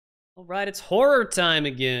Alright, it's horror time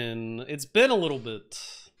again. It's been a little bit.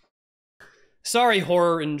 Sorry,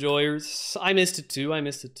 horror enjoyers. I missed it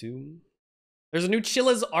too. There's a new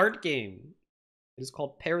Chilla's art game. It is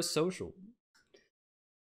called Parasocial.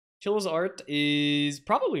 Chilla's art is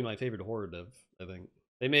probably my favorite horror dev, I think.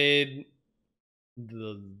 They made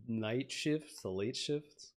the night shift, the late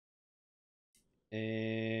shift,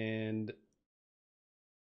 and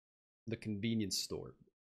the convenience store.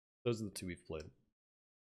 Those are the two we've played.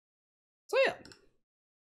 So yeah,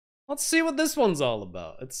 let's see what this one's all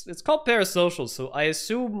about. It's called Parasocial, so I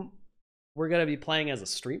assume we're gonna be playing as a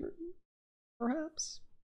streamer, perhaps,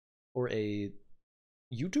 or a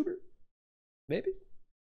YouTuber, maybe.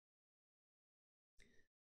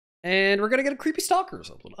 And we're gonna get a creepy stalker or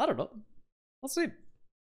something. I don't know. Let's see.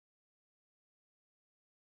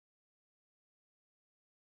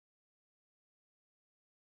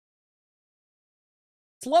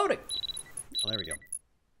 It's loading. Oh, there we go.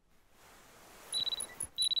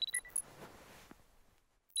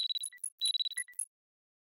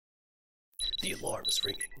 The alarm is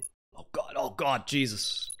ringing. Oh god,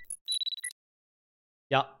 Jesus.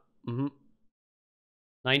 Yeah.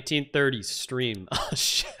 1930s stream. Oh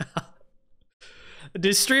shit.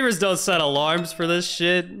 Do streamers don't set alarms for this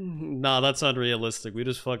shit? Nah, that's unrealistic. We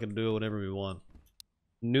just fucking do it whenever we want.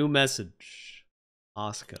 New message.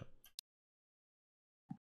 Asuka.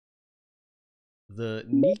 The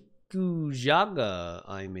nikujaga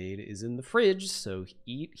I made is in the fridge, so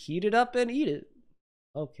heat it up and eat it.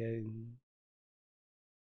 Okay.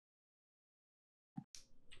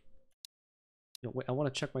 No, wait, I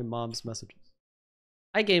want to check my mom's messages.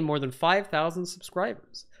 I gained more than 5,000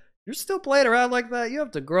 subscribers. You're still playing around like that? You have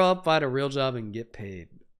to grow up, find a real job, and get paid.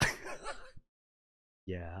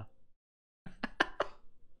 Yeah.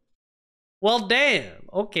 Well, damn.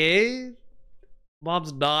 Okay.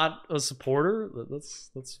 Mom's not a supporter.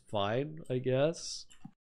 That's fine, I guess.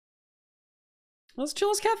 Let's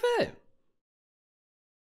Chilla's Cafe.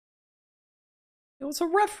 It was a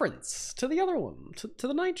reference to the other one, to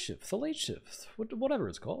the night shift, the late shift, whatever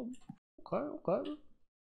it's called. Okay.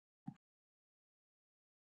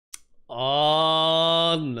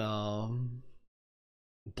 Oh no.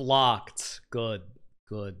 Blocked. Good.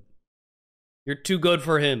 You're too good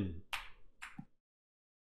for him.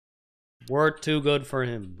 We're too good for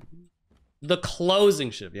him. The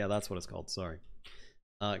closing shift. Yeah, that's what it's called. Sorry.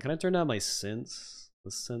 Can I turn down my sense?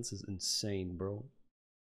 The sense is insane, bro.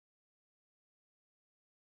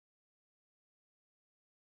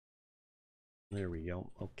 There we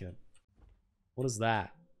go. Okay. What is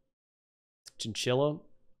that? Chinchilla?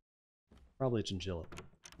 Probably a chinchilla.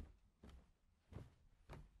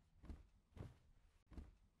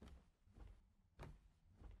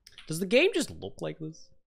 Does the game just look like this?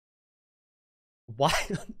 Why?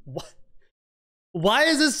 Why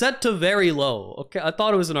is it set to very low? Okay, I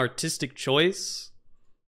thought it was an artistic choice.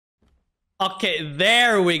 Okay,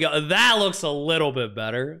 there we go. That looks a little bit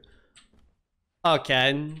better.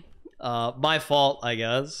 Okay. My fault, I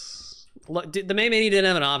guess. Look, the main menu didn't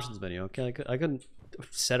have an options menu. Okay, I couldn't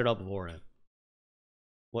set it up beforehand.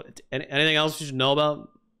 What? Anything else you should know about?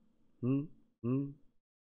 I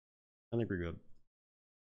think we're good.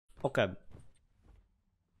 Okay.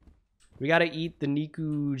 We gotta eat the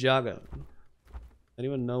nikujaga.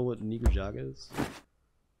 Anyone know what nikujaga is?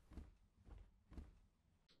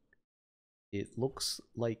 It looks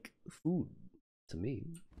like food to me.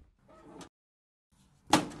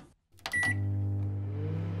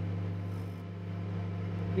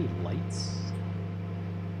 Any lights?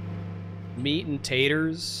 Meat and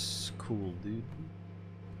taters? Cool, dude.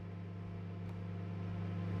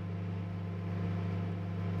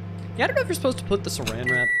 Yeah, I don't know if you're supposed to put the saran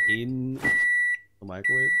wrap in the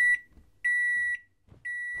microwave.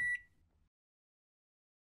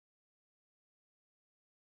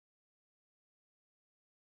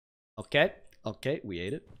 Okay, we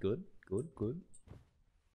ate it. Good.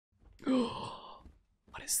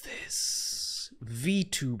 What is this?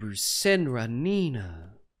 VTuber Senra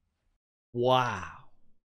Nina. Wow.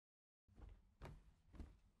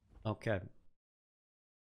 Okay.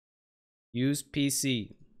 Use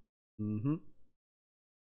PC.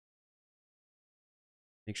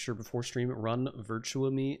 Make sure before stream run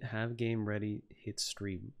VirtuaMe, have game ready, hit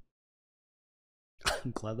stream.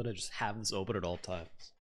 I'm glad that I just have this open at all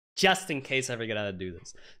times. Just in case I forget how to do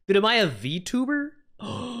this. Dude, am I a VTuber?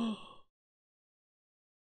 Oh!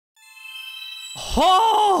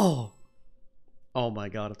 Oh my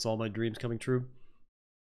god, it's all my dreams coming true.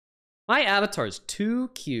 My avatar is too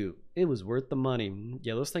cute. It was worth the money.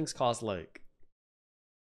 Yeah, those things cost like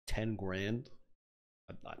 10 grand.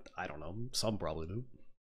 I don't know. Some probably do.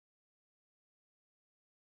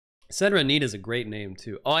 Senra Need is a great name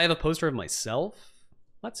too. Oh, I have a poster of myself.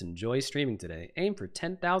 Let's enjoy streaming today. Aim for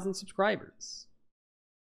 10,000 subscribers.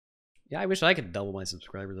 Yeah, I wish I could double my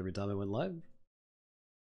subscribers every time I went live.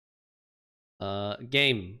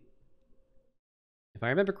 Game. If I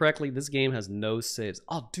remember correctly, this game has no saves.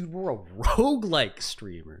 Oh, dude, we're a roguelike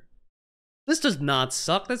streamer. This does not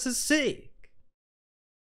suck. This is sick.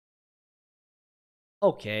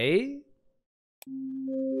 Okay.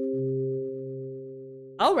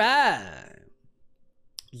 All right.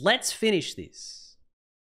 Let's finish this.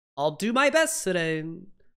 I'll do my best today.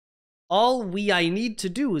 All I need to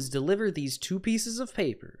do is deliver these 2 pieces of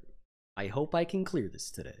paper. I hope I can clear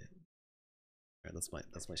this today. All right,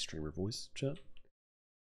 that's my streamer voice, chat.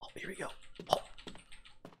 Oh, here we go. Oh.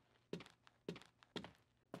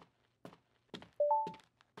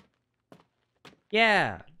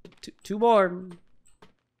 Yeah, two more.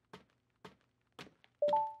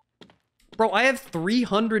 Bro, I have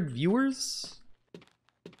 300 viewers?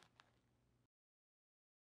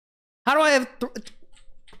 How do I have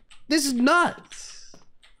this is nuts.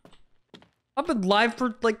 I've been live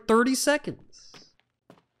for like 30 seconds.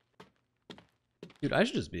 Dude, I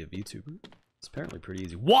should just be a VTuber. It's apparently pretty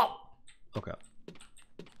easy. What? Okay.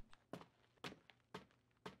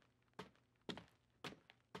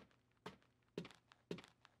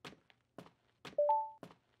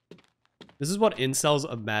 This is what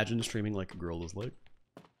incels imagine streaming like a girl is like.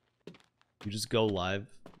 You just go live,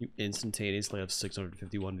 you instantaneously have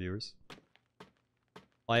 651 viewers.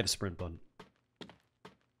 I have a sprint button.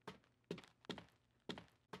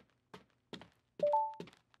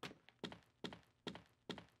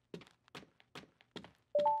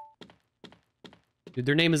 Dude,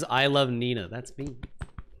 their name is I Love Nina. That's me.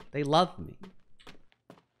 They love me.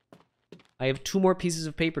 I have 2 more pieces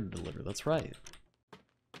of paper to deliver. That's right.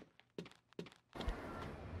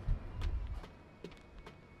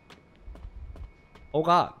 Oh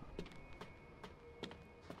god.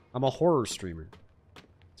 I'm a horror streamer. I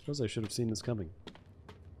suppose I should have seen this coming.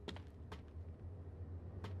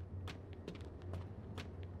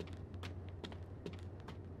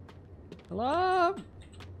 Hello?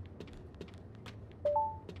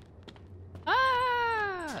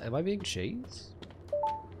 Ah! Am I being chased?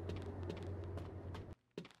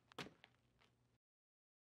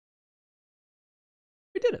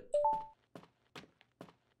 We did it.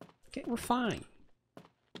 Okay, we're fine.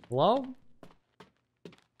 Hello?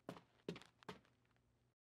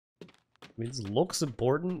 I mean, this looks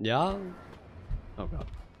important, yeah? Oh god.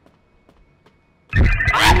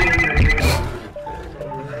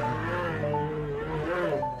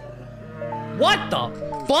 What the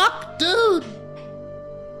fuck, dude?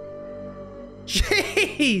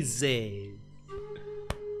 Jesus.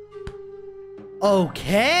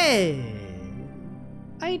 Okay.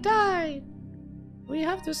 I died. We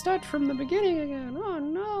have to start from the beginning again. Oh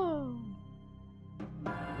no.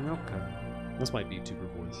 Okay. That's my VTuber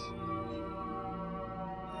voice.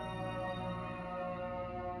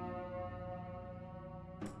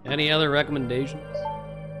 Any other recommendations?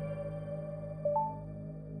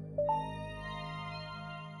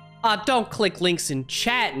 Don't click links in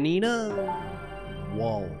chat, Nina.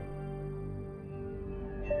 Whoa.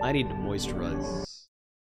 I need to moisturize.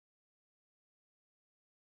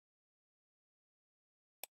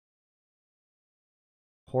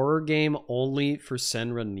 Horror game only for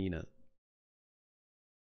Senra Nina.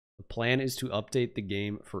 The plan is to update the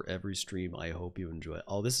game for every stream. I hope you enjoy it.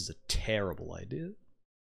 Oh, this is a terrible idea.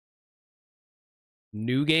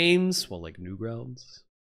 New games? Well, like Newgrounds.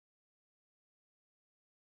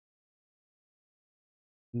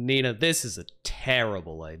 Nina, this is a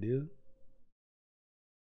terrible idea.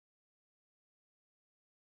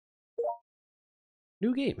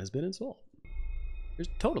 New game has been installed. It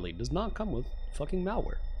totally does not come with fucking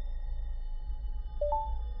malware.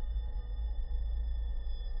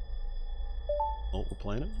 Oh, we're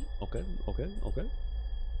playing it? Okay, okay, okay.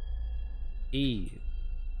 E.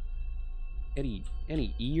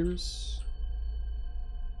 Any ears?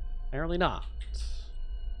 Apparently not.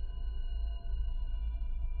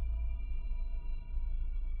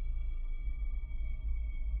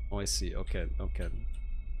 Oh, I see. Okay, okay.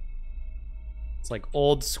 It's like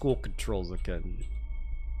old school controls. Okay.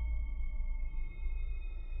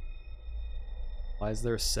 Why is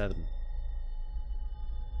there a 7?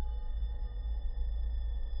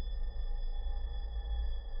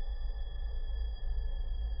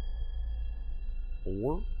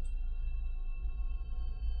 Four?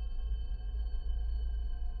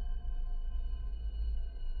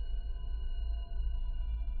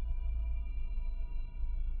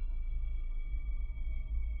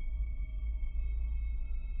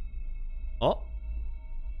 Oh.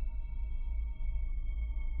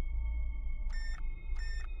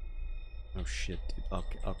 Oh shit, dude.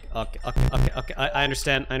 Okay. I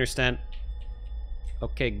understand. I understand.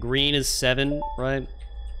 Okay, green is 7, right?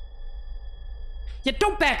 Yeah,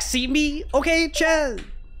 don't backseat me, okay, Chad?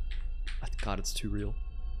 God, it's too real.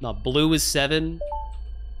 No, blue is 7.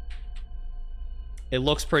 It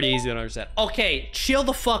looks pretty easy to understand. Okay, chill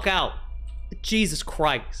the fuck out. Jesus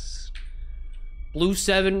Christ. Blue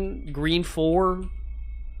 7, green 4.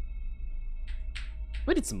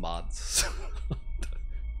 We need some mods.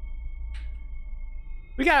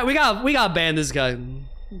 we gotta ban this guy.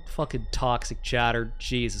 Fucking toxic chatter.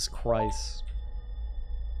 Jesus Christ.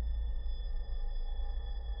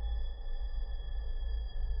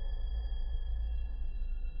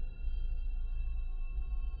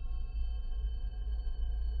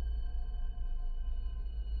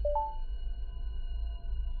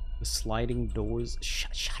 The sliding doors.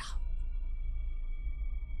 Shut up.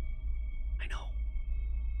 I know.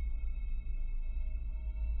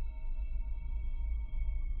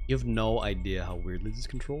 You have no idea how weirdly this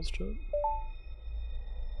controls, Chad.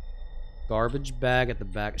 Garbage bag at the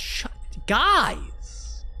back. Shut,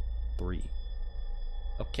 guys. 3.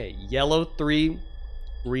 Okay, yellow 3,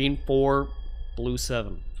 green 4, blue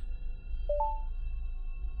 7.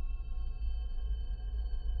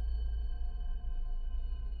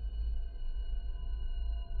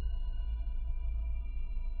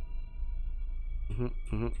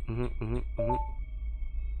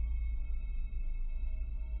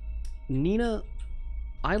 Nina,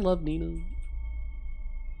 I love Nina.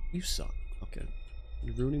 You suck. Okay,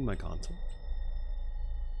 you're ruining my content.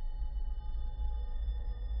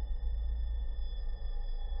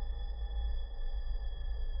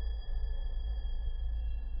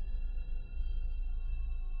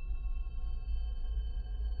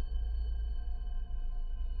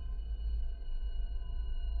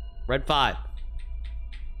 Red 5.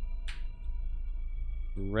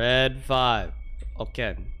 Red 5.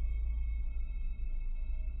 Okay.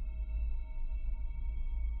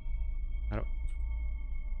 I don't...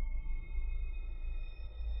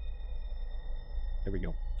 There we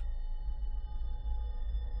go.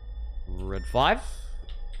 Red 5.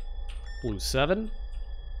 Blue 7.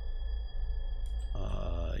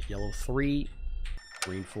 Yellow 3.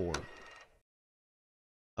 Green 4.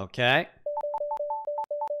 Okay.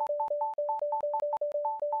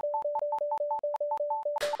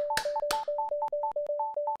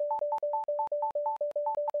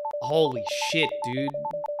 Holy shit, dude.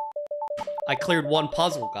 I cleared 1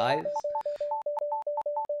 puzzle, guys.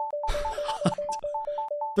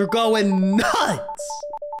 They're going nuts!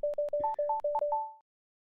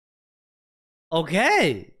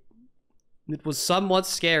 Okay. It was somewhat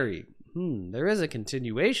scary. There is a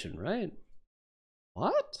continuation, right?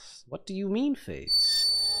 What? What do you mean, face?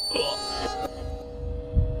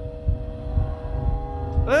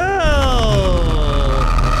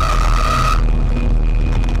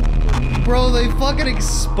 Bro, they fucking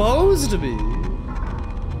exposed me.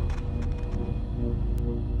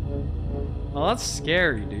 Oh, that's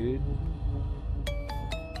scary, dude. I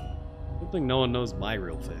don't think no one knows my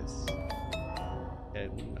real face.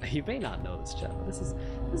 And you may not know this, chat, but this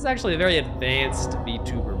is actually a very advanced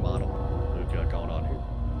VTuber model that we've got going on here.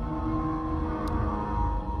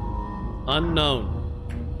 Unknown.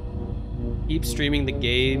 Keep streaming the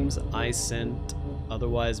games I sent,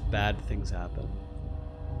 otherwise bad things happen.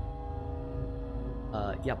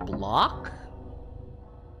 Yeah, block?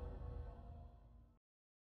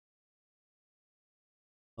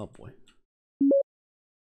 Oh boy.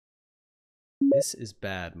 This is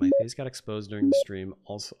bad. My face got exposed during the stream.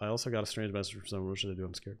 I also got a strange message from someone. What should I do?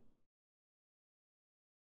 I'm scared.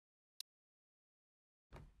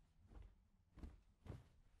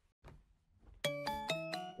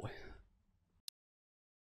 Boy.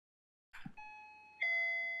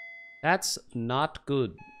 That's not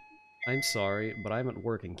good. I'm sorry, but I'm at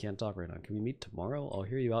work and can't talk right now. Can we meet tomorrow? I'll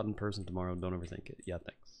hear you out in person tomorrow. Don't overthink it. Yeah,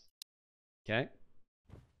 thanks. Okay.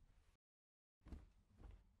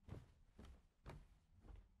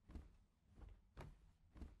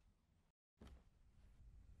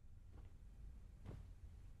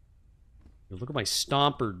 Yo, look at my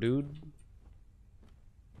stomper, dude.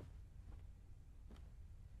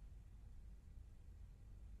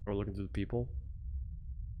 We're looking through the people.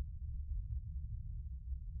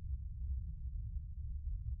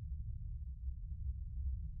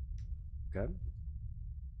 Okay.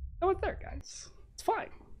 I went there, guys. It's fine.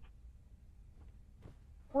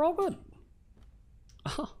 We're all good.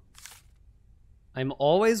 Oh. I'm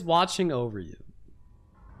always watching over you.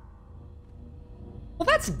 Well,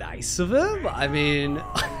 that's nice of him. I mean,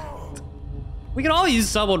 we can all use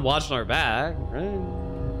someone watching our back, right?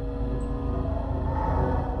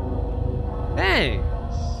 Thanks.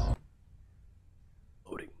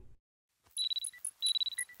 Loading.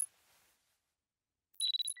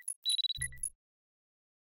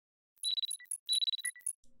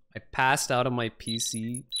 I passed out on my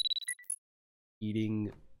PC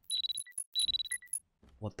eating.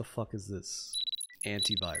 What the fuck is this?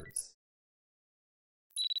 Antivirus.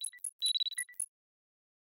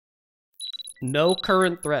 No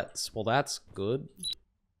current threats. Well, that's good.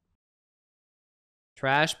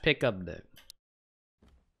 Trash pickup day.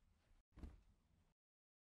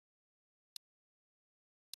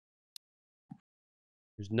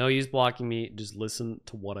 There's no use blocking me. Just listen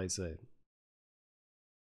to what I say.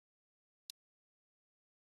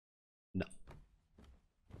 No.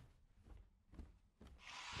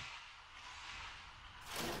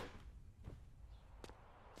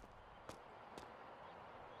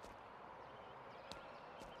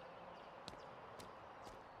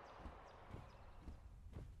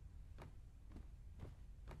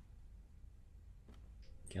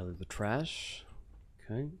 Gather the trash.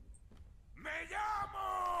 Okay.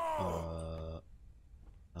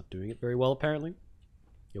 Not doing it very well, apparently.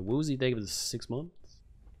 Yo, what was he thinking of this 6 months?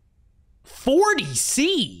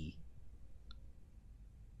 40C?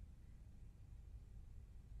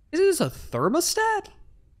 Is this a thermostat?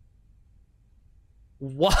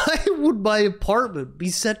 Why would my apartment be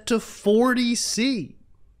set to 40C?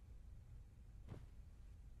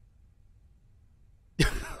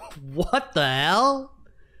 What the hell?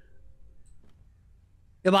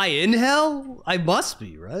 Am I in hell? I must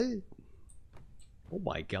be, right? Oh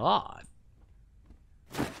my god.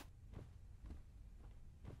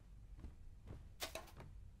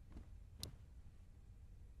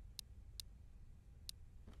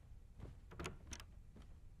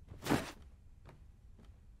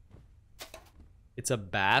 It's a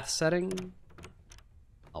bath setting?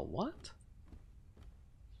 A what?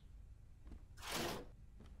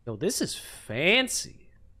 Yo, this is fancy.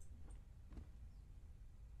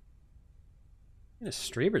 Being a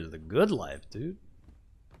streamer is the good life, dude.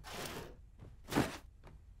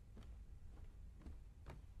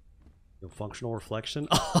 Yo, functional reflection.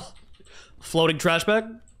 Floating trash bag?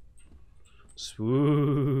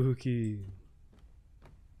 Spooky.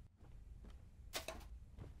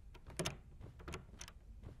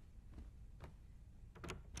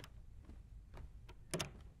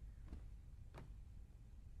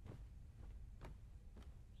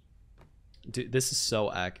 Dude, this is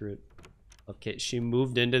so accurate. Okay, she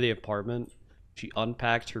moved into the apartment, she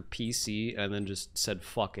unpacked her PC, and then just said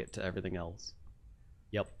fuck it to everything else.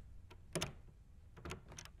 Yep.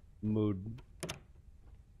 Mood.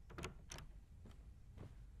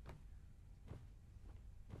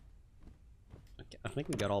 Okay, I think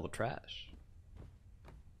we got all the trash.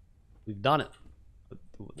 We've done it. But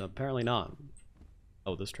apparently not.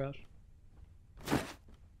 Oh, this trash?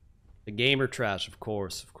 The gamer trash, of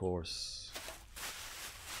course, of course.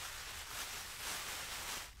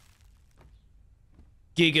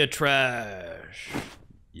 Giga trash.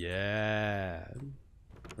 Yeah.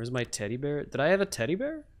 Where's my teddy bear? Did I have a teddy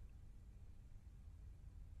bear?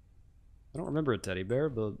 I don't remember a teddy bear,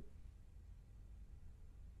 but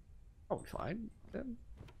probably fine. Yeah.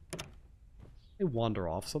 They wander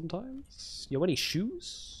off sometimes. You have any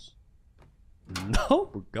shoes? No,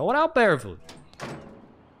 we're going out barefoot.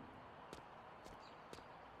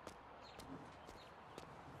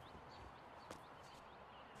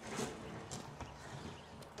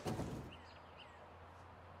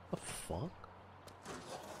 The fuck?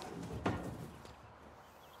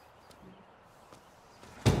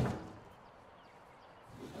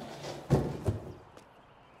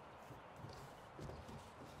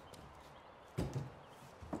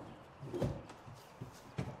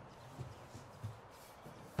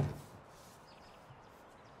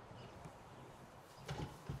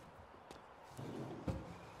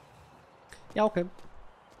 Yeah, okay.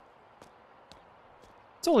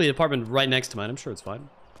 It's only the apartment right next to mine. I'm sure it's fine.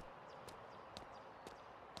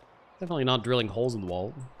 Definitely not drilling holes in the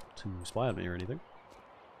wall to spy on me or anything.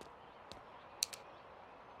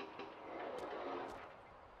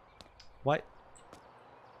 What?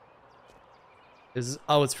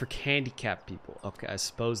 Oh, it's for handicapped people. Okay, I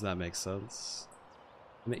suppose that makes sense.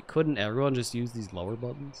 I mean, couldn't everyone just use these lower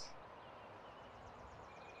buttons?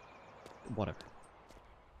 Whatever.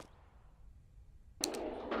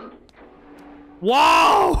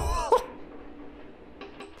 Whoa!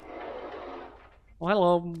 Oh,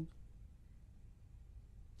 hello.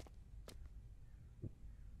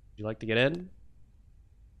 Would you like to get in?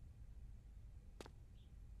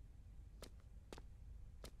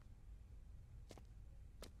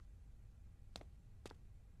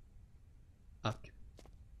 Okay.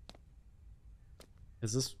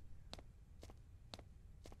 Is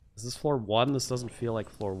this floor 1? This doesn't feel like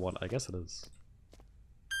floor 1. I guess it is.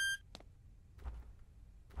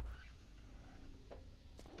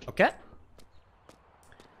 Okay.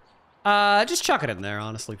 Just chuck it in there,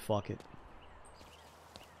 honestly. Fuck it.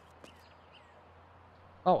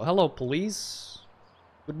 Oh, hello, police.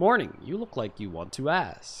 Good morning. You look like you want to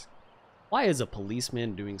ask. Why is a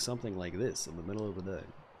policeman doing something like this in the middle of the day?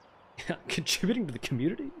 Contributing to the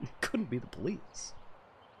community? It couldn't be the police.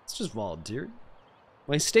 It's just volunteering.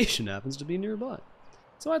 My station happens to be nearby.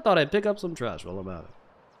 So I thought I'd pick up some trash while I'm at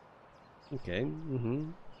it. Okay,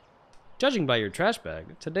 Judging by your trash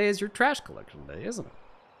bag, today is your trash collection day, isn't it?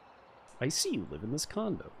 I see you live in this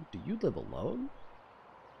condo. Do you live alone?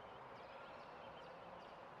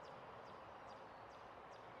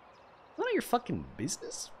 None of your fucking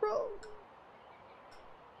business, bro?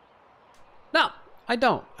 No, I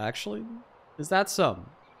don't, actually. Is that so?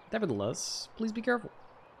 Nevertheless, please be careful.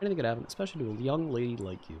 Anything could happen, especially to a young lady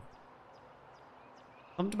like you.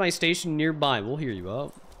 Come to my station nearby. We'll hear you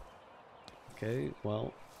out. Okay,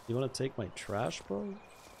 well, you want to take my trash, bro?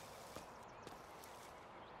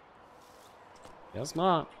 Guess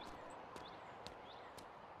not.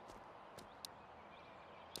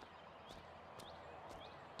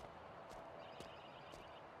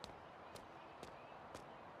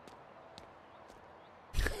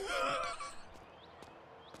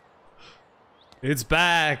 It's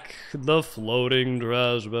back! The floating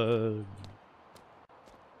trash bag.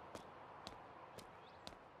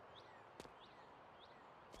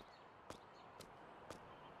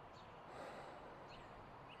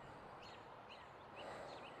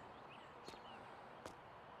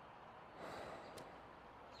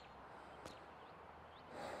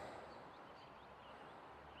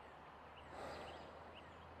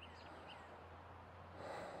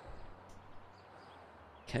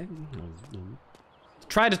 Okay.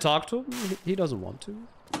 Try to talk to him. He doesn't want to.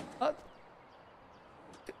 Go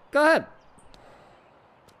ahead.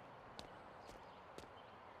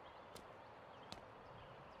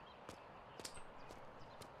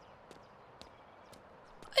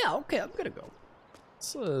 Yeah, okay, I'm gonna go.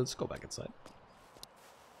 Let's go back inside.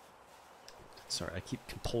 Sorry, I keep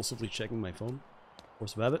compulsively checking my phone.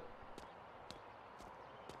 Force of habit.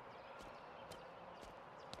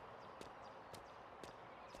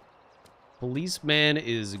 Policeman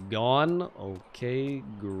is gone. Okay,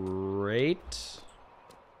 great.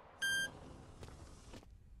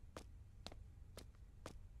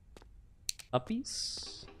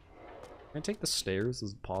 Uppies? Can I take the stairs?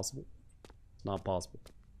 Is it possible? It's not possible.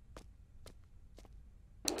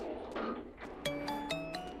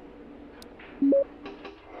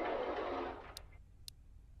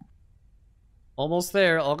 Almost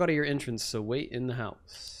there. I'll go to your entrance, so wait in the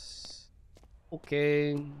house.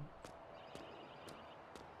 Okay.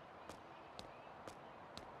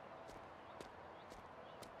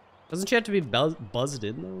 Doesn't she have to be buzzed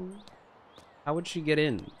in, though? How would she get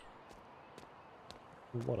in?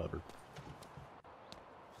 Whatever.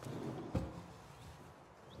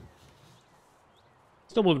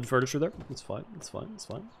 Still moving furniture there. It's fine. It's fine. It's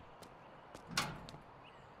fine.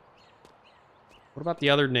 What about the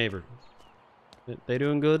other neighbor? They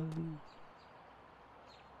doing good?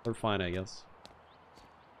 They're fine, I guess.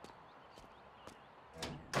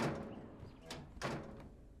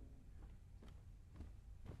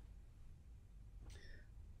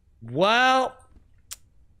 Well,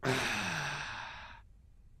 got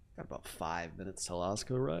about 5 minutes till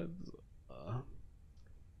Oscar arrives.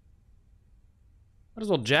 Might as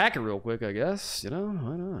well jack it real quick, I guess. You know,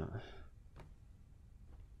 why not?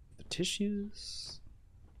 The tissues.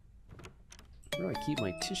 Where do I keep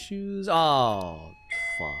my tissues? Oh,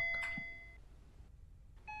 fuck.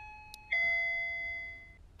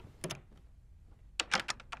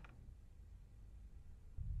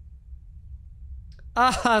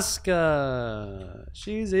 Asuka!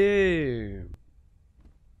 She's here.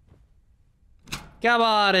 Come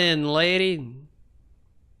on in, lady.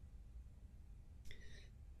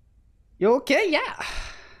 You okay? Yeah.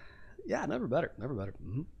 Yeah, never better. Never better.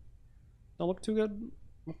 Don't look too good?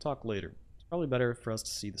 We'll talk later. It's probably better for us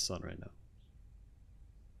to see the sun right now.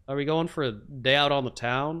 Are we going for a day out on the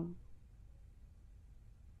town?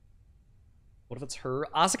 What if it's her?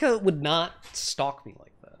 Asuka would not stalk me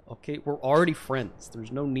like that. Okay, we're already friends.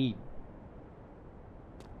 There's no need.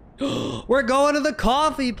 We're going to the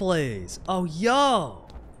coffee place. Oh, yo.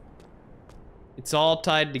 It's all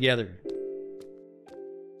tied together.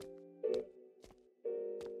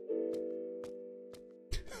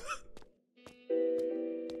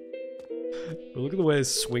 Look at the way I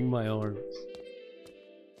swing my arms.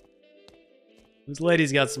 This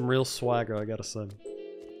lady's got some real swagger, I gotta say.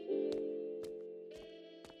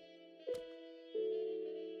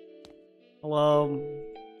 Hello.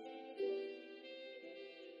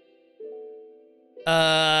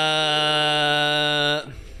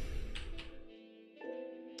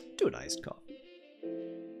 Do an iced coffee.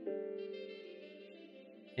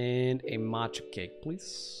 And a matcha cake,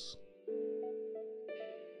 please.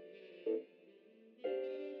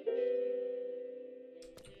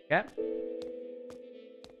 Okay.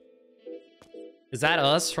 Is that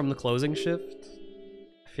us from the closing shift?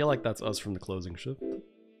 I feel like that's us from the closing shift.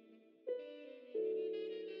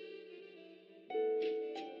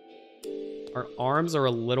 Our arms are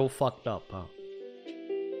a little fucked up, huh?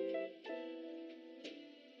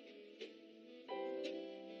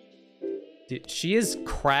 Dude, she is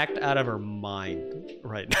cracked out of her mind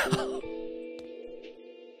right now.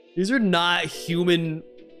 These are not human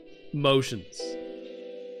motions.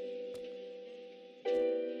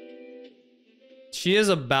 She is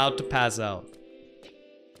about to pass out.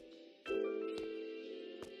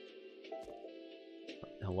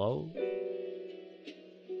 Hello?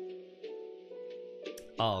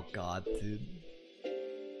 Oh god, dude.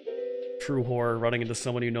 True horror, running into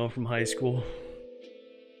someone you know from high school.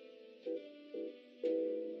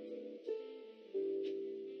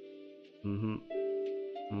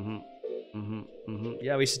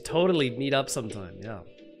 Yeah, we should totally meet up sometime. Yeah.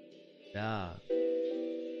 Yeah.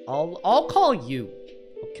 I'll call you.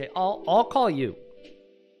 Okay, I'll call you.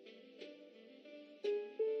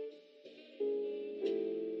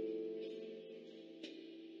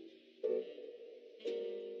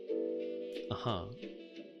 Uh-huh.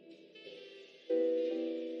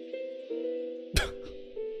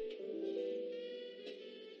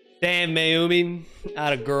 Damn, Mayumi.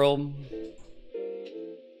 Atta girl.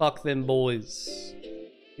 Fuck them boys.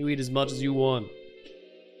 You eat as much as you want.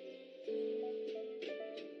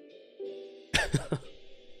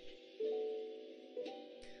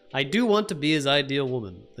 I do want to be his ideal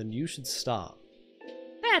woman. Then you should stop.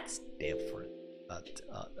 That's different.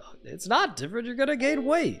 It's not different. You're gonna gain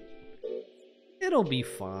weight. It'll be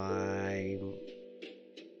fine.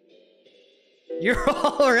 You're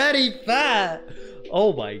already fat.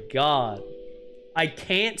 Oh my god. I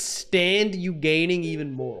can't stand you gaining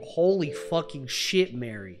even more. Holy fucking shit,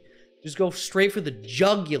 Mary. Just go straight for the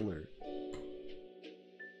jugular.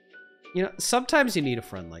 You know, sometimes you need a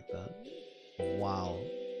friend like that. Wow.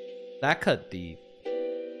 That cut deep.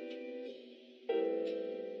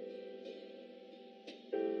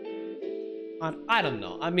 I don't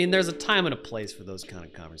know. I mean, there's a time and a place for those kind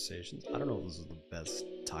of conversations. I don't know if this is the best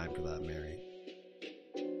time for that, Mary.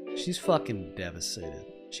 She's fucking devastated.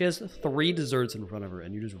 She has 3 desserts in front of her,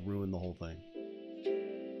 and you just ruined the whole thing.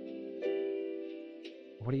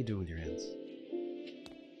 What are you doing with your hands?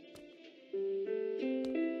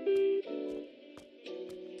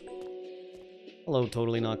 Hello,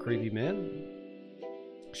 totally not creepy man.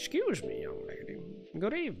 Excuse me, young lady.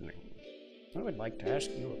 Good evening. I would like to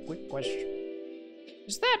ask you a quick question.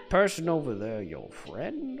 Is that person over there your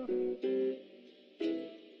friend?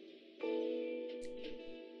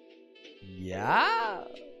 Yeah?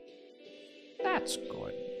 That's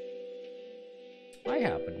good. I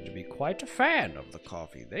happen to be quite a fan of the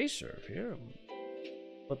coffee they serve here.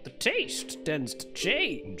 But the taste tends to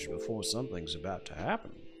change before something's about to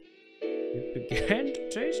happen. It began to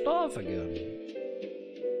taste off again.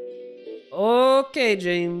 Okay,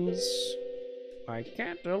 James. I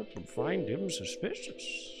can't help but find him suspicious.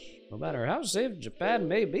 No matter how safe Japan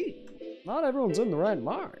may be, not everyone's in the right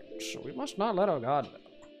mind, so we must not let our guard down.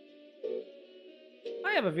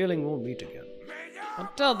 I have a feeling we'll meet again.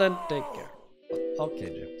 Until then, take care. Okay,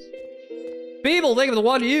 James. People, thank you for the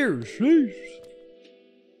 1 year. Sheesh.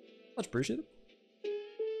 Much appreciated.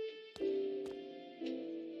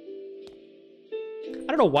 I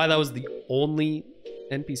don't know why that was the only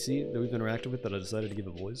NPC that we've interacted with that I decided to give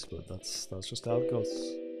a voice, but that's just how it goes.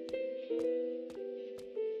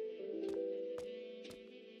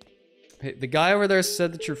 Hey, the guy over there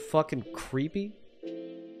said that you're fucking creepy.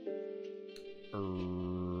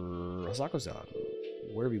 Asako-san,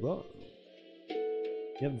 where have you gone?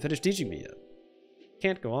 You haven't finished teaching me yet.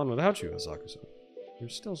 Can't go on without you, Asako-san.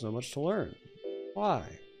 There's still so much to learn.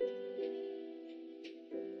 Why?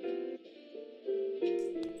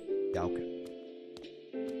 Yeah, okay.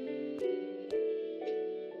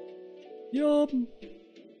 Yup.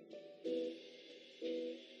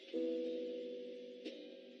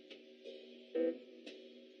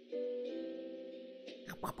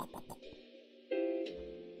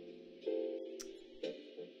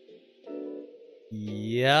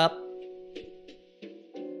 Yep.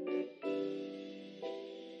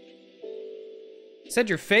 Said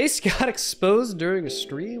your face got exposed during a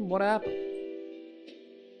stream? What happened?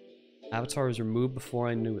 Avatar was removed before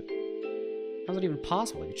I knew it. How's it even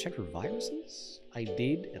possible? Have you checked for viruses? I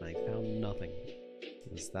did, and I found nothing.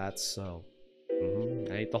 Is that so?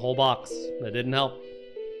 I ate the whole box. That didn't help.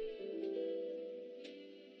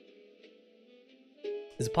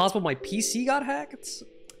 Is it possible my PC got hacked?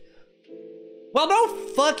 Well, no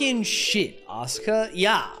fucking shit, Asuka.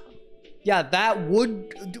 Yeah. Yeah, that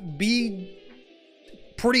would be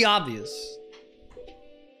pretty obvious.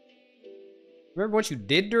 Remember what you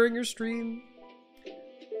did during your stream?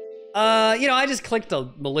 You know, I just clicked a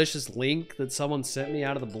malicious link that someone sent me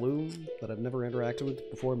out of the blue that I've never interacted with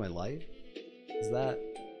before in my life. Is that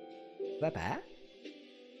bad?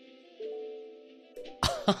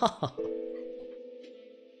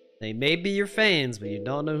 They may be your fans, but you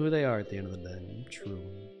don't know who they are at the end of the day. True.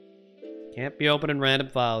 Can't be opening random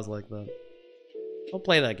files like that. Don't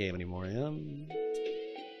play that game anymore, yeah?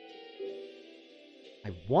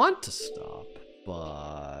 I want to stop,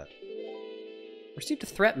 but... Received a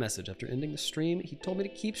threat message after ending the stream. He told me to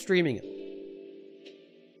keep streaming it.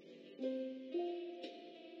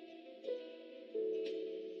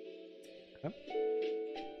 Okay.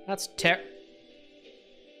 That's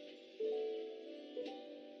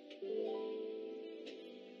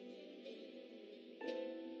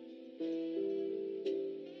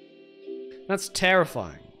That's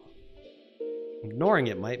terrifying. Ignoring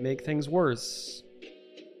it might make things worse.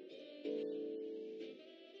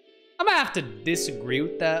 I'm gonna have to disagree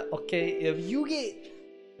with that, okay? If you get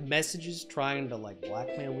messages trying to, like,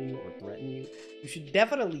 blackmail you or threaten you, you should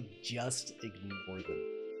definitely just ignore them.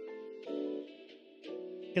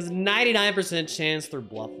 Because 99% chance they're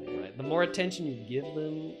bluffing, right? The more attention you give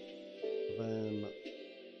them, then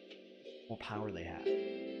the more power they have,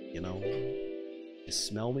 you know? You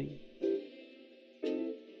smell me?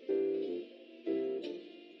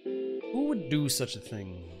 Who would do such a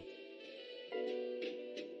thing?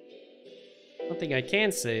 One thing I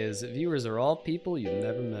can say is that viewers are all people you've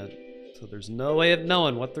never met, so there's no way of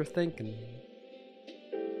knowing what they're thinking.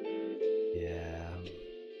 Yeah.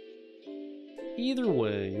 Either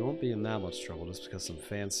way, you won't be in that much trouble just because some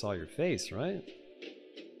fans saw your face, right?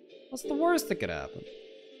 What's the worst that could happen?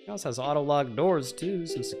 The house has auto-locked doors too,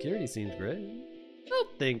 so security seems great.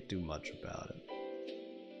 Don't think too much about it.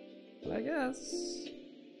 But I guess...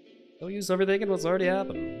 don't use overthinking what's already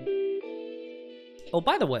happened. Oh,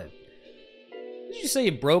 by the way, did you say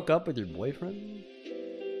you broke up with your boyfriend?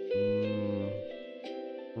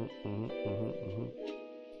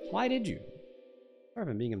 Why did you? Sorry if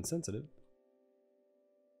I'm being insensitive.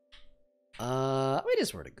 We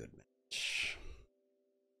just weren't a good match.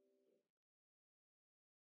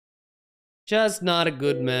 Just not a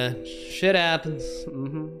good match. Shit happens.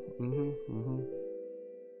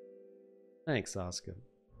 Thanks, Oscar.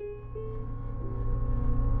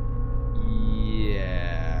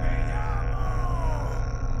 Yeah.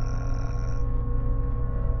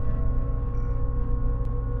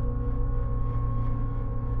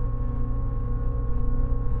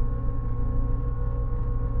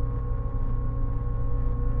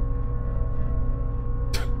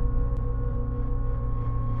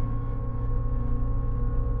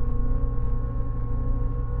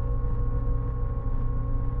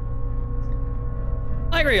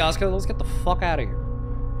 I agree, Oscar. Let's get the fuck out of here.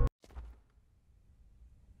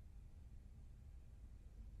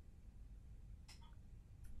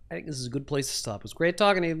 I think this is a good place to stop. It was great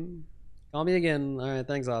talking to you. Call me again. All right,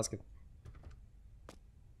 thanks, Oscar.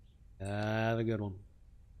 Have a good one.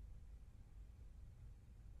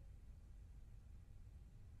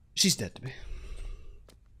 She's dead to me.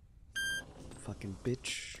 Fucking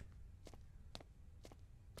bitch.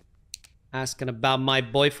 Asking about my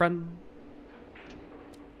boyfriend.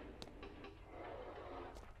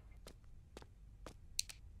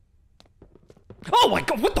 Oh my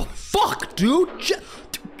god, what the fuck, dude?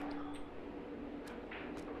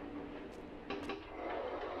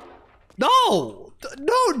 No!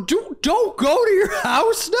 No, don't go to your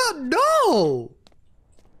house now! No!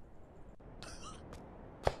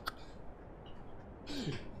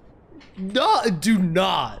 No, do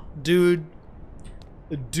not, dude.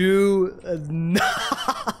 Do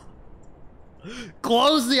not.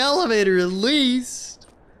 Close the elevator at least.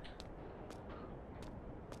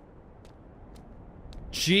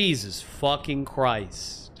 Jesus fucking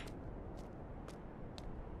Christ.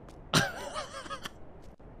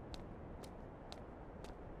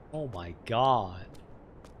 Oh my god.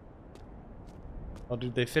 Oh,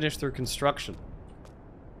 dude, they finished their construction.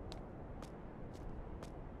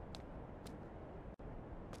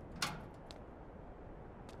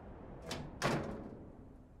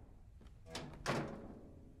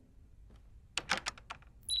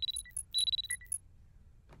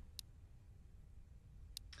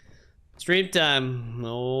 Stream time.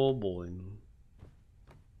 Oh boy.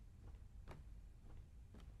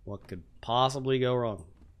 What could possibly go wrong?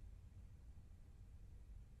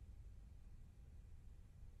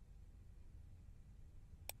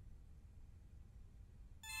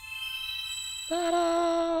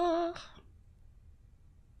 Ta-da!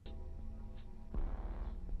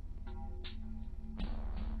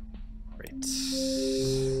 Great.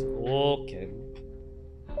 Okay.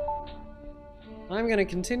 I'm gonna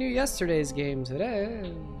continue yesterday's game today.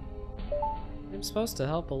 I'm supposed to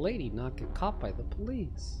help a lady not get caught by the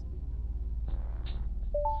police.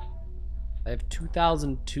 I have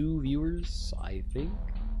 2,002 viewers, I think.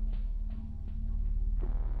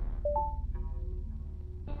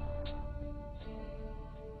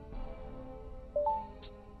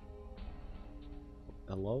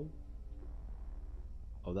 Hello?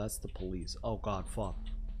 Oh, that's the police. Oh god, fuck.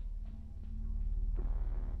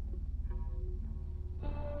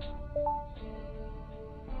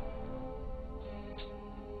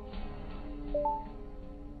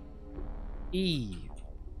 E.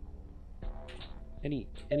 Any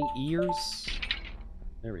ears?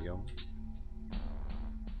 There we go.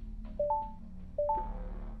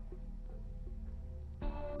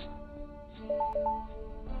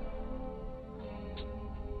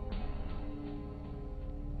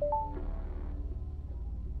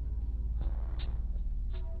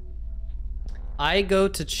 I go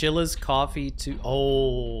to Chilla's Coffee to...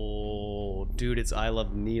 Oh, dude, it's I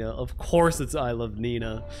Love Nina. Of course it's I Love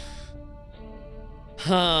Nina.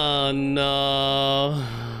 Oh, no.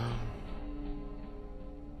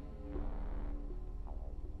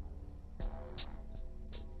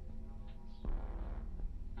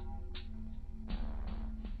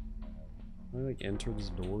 Can I, like, enter this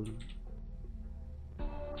door?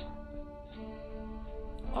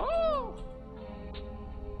 Oh!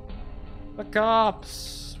 The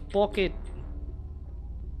cops! Book it!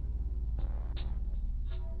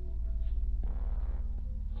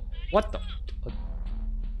 What the?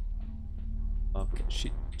 Okay,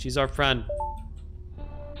 she's our friend.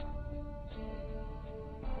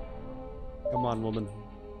 Come on, woman.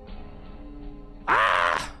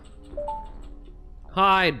 Ah!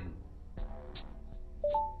 Hide!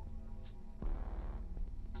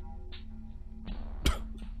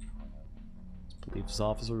 Police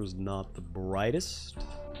officer is not the brightest.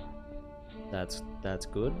 That's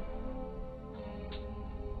good.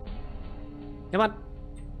 Come on.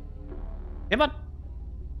 Come on.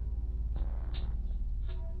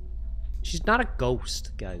 She's not a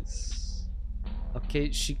ghost, guys.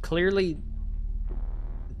 Okay, she clearly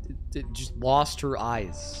just lost her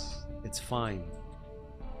eyes. It's fine.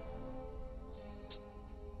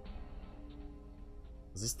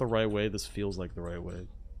 Is this the right way? This feels like the right way.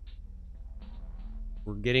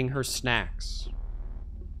 We're getting her snacks.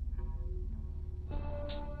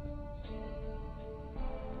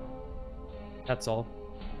 That's all.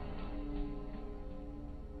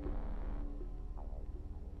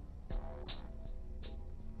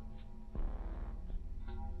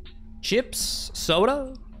 Chips?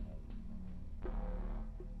 Soda?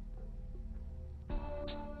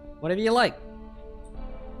 Whatever you like.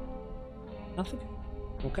 Nothing?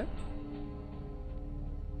 Okay.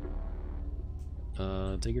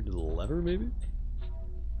 Take her to the lever, maybe?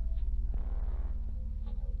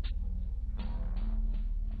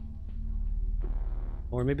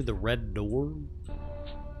 Or maybe the red door?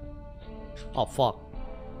 Oh, fuck.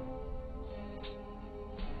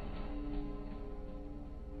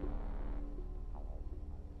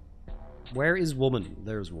 Where is woman?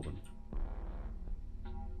 There's woman.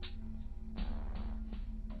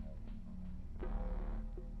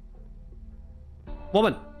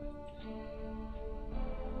 Woman!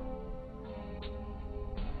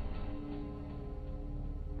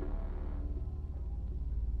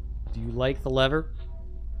 Do you like the lever?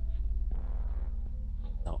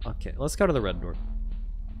 No, okay. Let's go to the red door.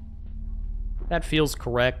 That feels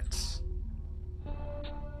correct.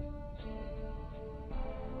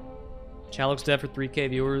 Chat looks dead for 3K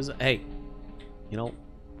viewers. Hey, you know,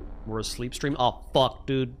 we're a sleep stream. Oh, fuck,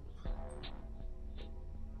 dude.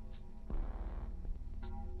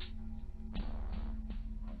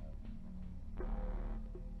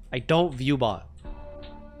 I don't view bot.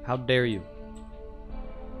 How dare you?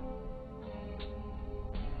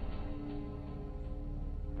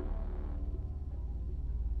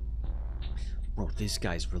 Bro, this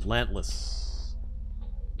guy's relentless.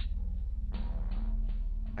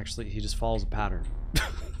 Actually, he just follows a pattern.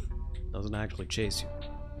 Doesn't actually chase you.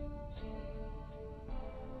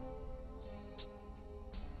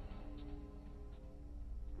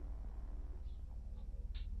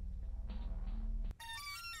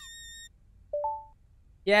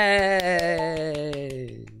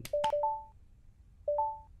 Yay!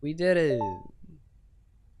 We did it.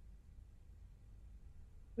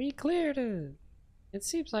 We cleared it. It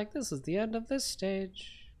seems like this is the end of this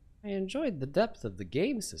stage. I enjoyed the depth of the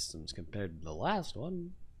game systems compared to the last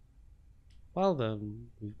one. Well then,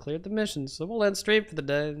 we've cleared the mission, so we'll end stream for the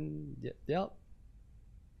day. Yep.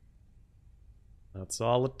 That's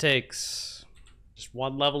all it takes. Just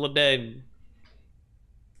one level a day.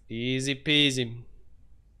 Easy peasy.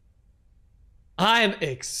 I'm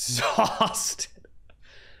exhausted.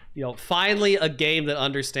 You know, finally a game that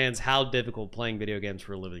understands how difficult playing video games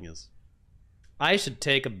for a living is. I should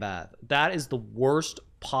take a bath. That is the worst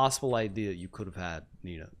possible idea you could have had,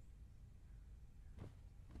 Nina.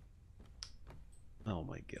 Oh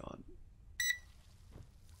my god.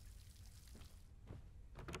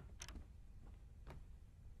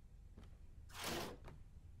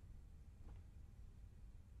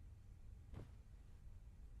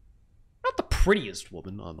 Not the prettiest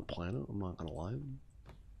woman on the planet, I'm not gonna lie.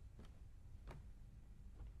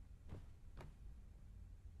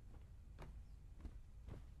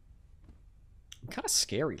 Kind of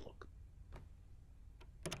scary look.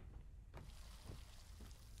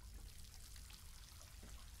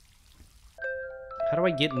 How do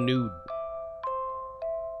I get nude?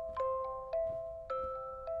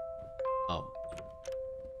 Oh.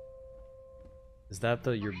 Is that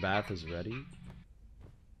the your bath is ready?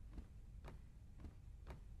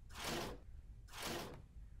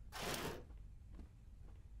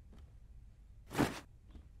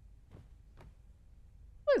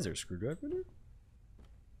 Why is there a screwdriver in there?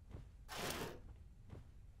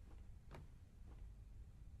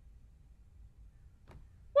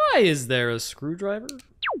 Why is there a screwdriver?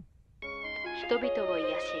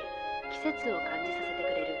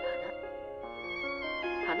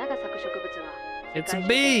 It's a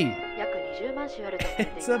bee!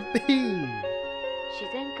 It's a bee! 自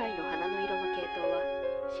然界の花の色の系統は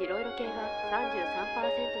白色系が 33%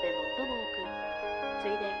 で最も多く、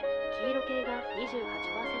次いで黄色系が 28%、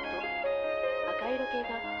赤色系が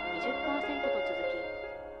 20% と続き、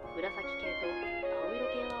紫系と青色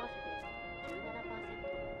系を合わせて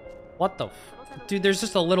 17%。 What the f- Dude, there's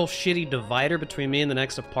just a little shitty divider between me and the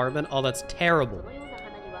next apartment. Oh, that's terrible.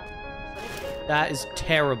 That is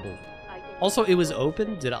terrible. Also, it was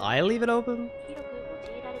open? Did I leave it open?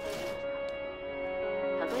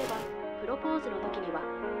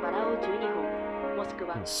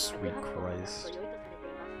 Oh, sweet Christ.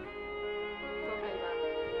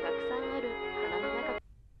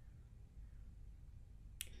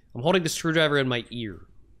 I'm holding the screwdriver in my ear.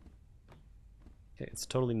 Okay, it's a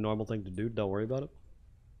totally normal thing to do. Don't worry about it.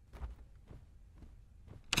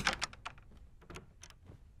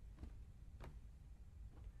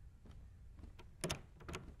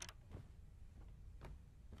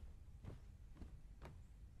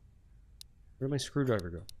 Where'd my screwdriver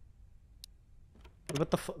go?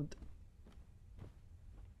 What the fu-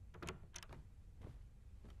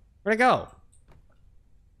 Where'd it go?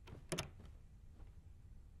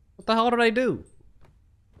 What the hell did I do?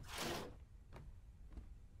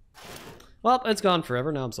 Well, it's gone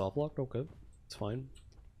forever. Now I'm soft locked. Okay. It's fine.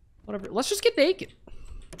 Whatever. Let's just get naked.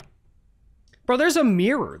 Bro, there's a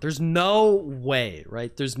mirror. There's no way,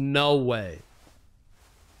 right? There's no way.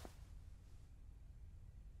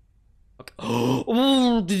 Okay.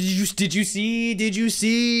 Oh, did you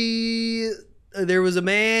see? There was a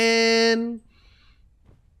man.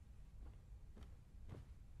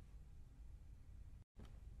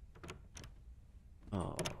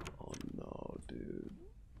 Oh no, dude.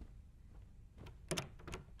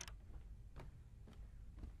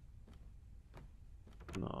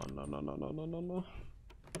 No.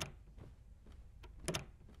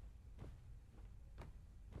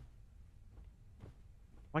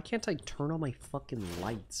 Why can't I turn on my fucking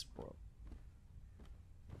lights, bro?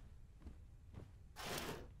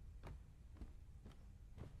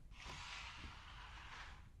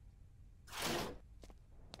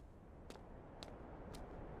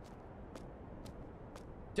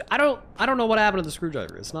 Dude, I don't know what happened to the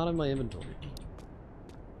screwdriver. It's not in my inventory.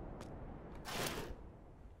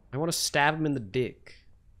 I want to stab him in the dick.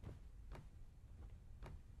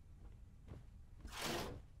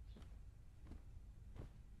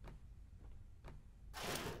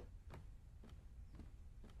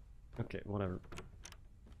 Okay, whatever.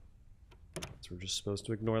 So we're just supposed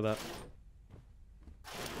to ignore that.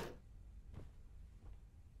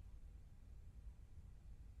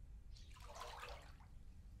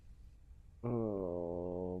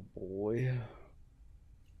 Oh boy.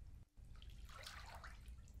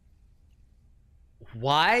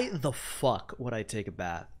 Why the fuck would I take a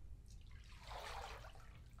bath?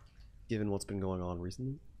 given what's been going on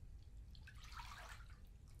recently.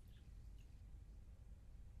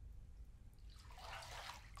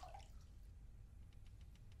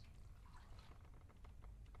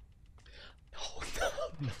 Oh,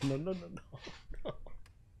 no.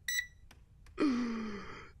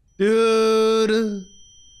 Dude.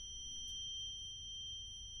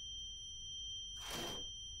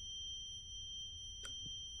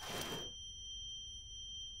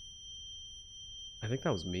 I think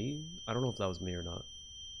that was me. I don't know if that was me or not.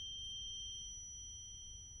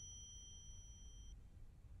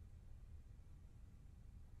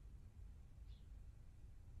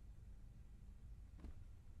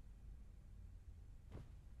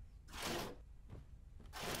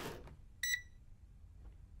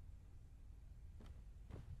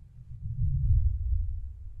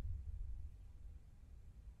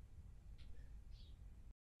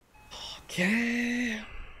 Okay.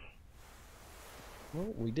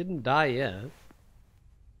 Well, we didn't die yet.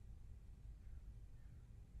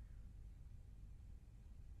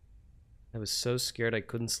 I was so scared I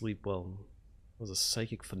couldn't sleep well. It was a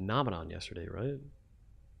psychic phenomenon yesterday, right?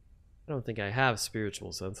 I don't think I have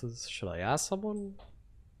spiritual senses. Should I ask someone?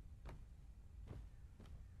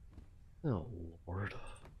 Oh, Lord.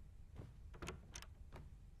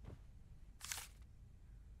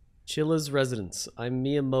 Chilla's residence. I'm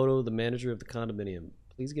Miyamoto, the manager of the condominium.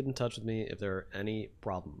 Please get in touch with me if there are any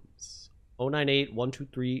problems.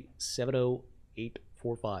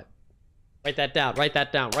 098-123-70845. Write that down, write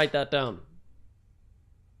that down, write that down.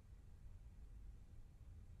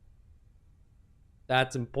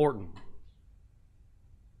 That's important.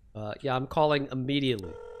 Yeah, I'm calling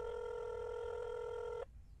immediately.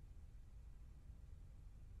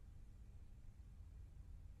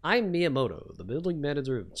 I'm Miyamoto, the building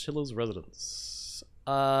manager of Chilla's residence.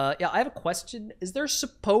 Yeah, I have a question. Is there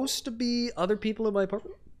supposed to be other people in my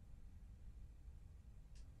apartment?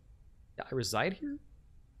 Yeah, I reside here?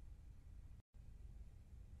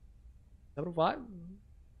 705?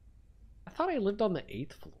 I thought I lived on the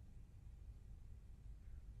 8th floor.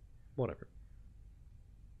 Whatever.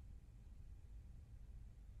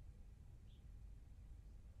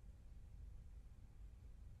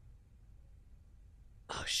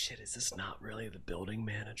 Oh shit, is this not really the building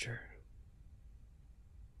manager?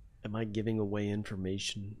 Am I giving away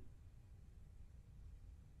information?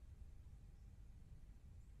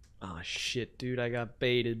 Oh shit, dude, I got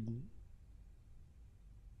baited.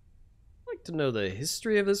 I'd like to know the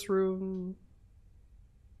history of this room.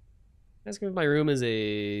 Asking if my room is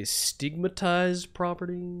a stigmatized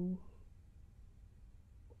property.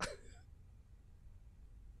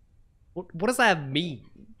 What does that mean?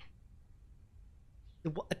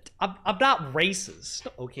 I'm not racist,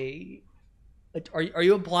 okay? Are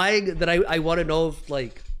you implying that I want to know if,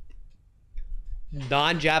 like,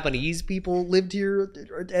 non-Japanese people lived here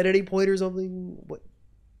at any point or something? What?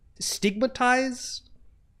 Stigmatized?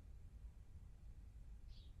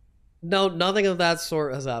 No, nothing of that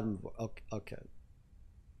sort has happened before. Okay.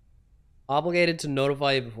 Obligated to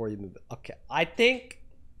notify you before you move. Okay, I think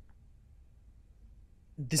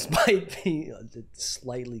this might be a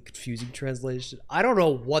slightly confusing translation. I don't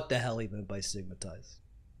know what the hell he meant by stigmatized.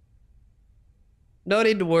 No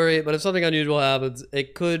need to worry, but if something unusual happens,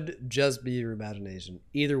 it could just be your imagination.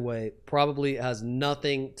 Either way, probably has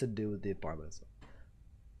nothing to do with the apartment itself.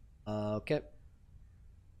 Okay.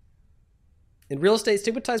 In real estate,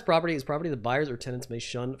 stigmatized property is property that buyers or tenants may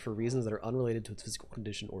shun for reasons that are unrelated to its physical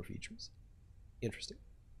condition or features. Interesting.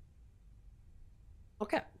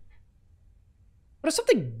 Okay. But if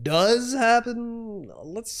something does happen,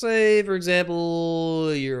 let's say, for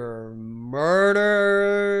example, you're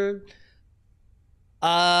murdered,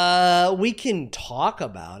 we can talk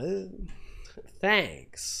about it.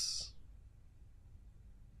 Thanks.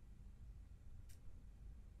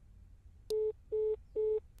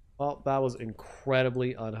 Well, that was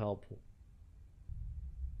incredibly unhelpful.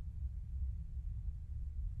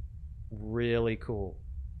 Really cool.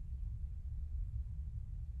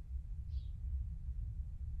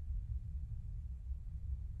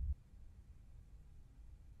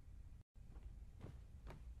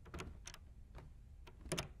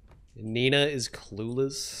 Nina is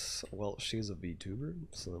clueless. Well, she's a VTuber,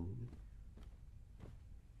 so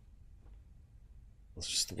that's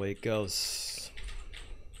just the way it goes.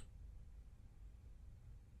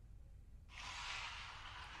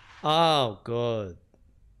 Oh, good.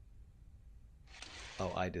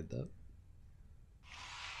 Oh, I did that.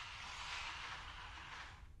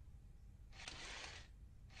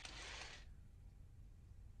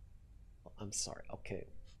 I'm sorry. Okay,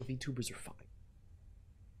 VTubers are fine.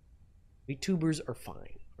 VTubers are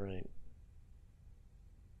fine, all right?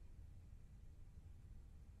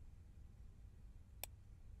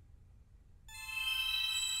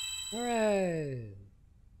 Alright.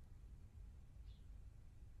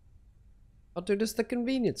 How to this the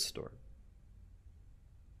convenience store?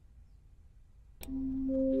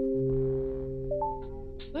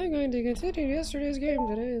 I'm going to continue yesterday's game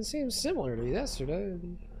today. It seems similar to yesterday.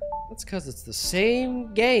 That's because it's the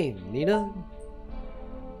same game, Nina.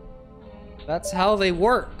 That's how they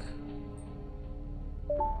work.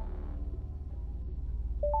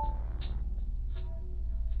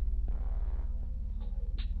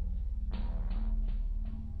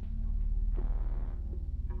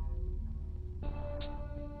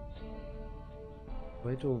 Do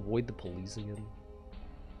I have to avoid the police again?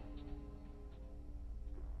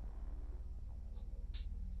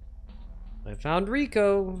 I found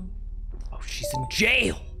Rico. Oh, she's in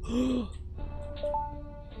jail.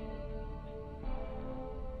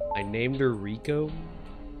 I named her Rico.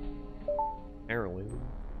 Apparently.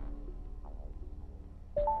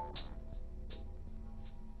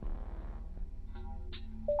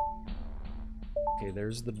 Okay,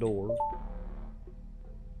 there's the door.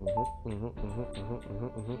 We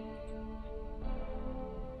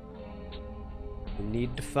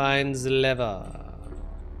need to find the lever.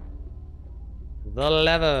 The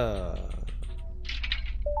lever.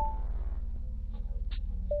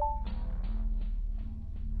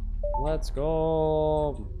 Let's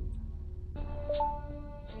go.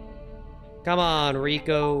 Come on,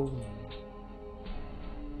 Rico.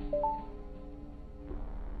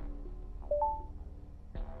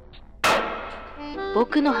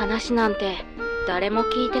僕の話なんて誰も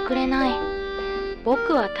聞いてくれない。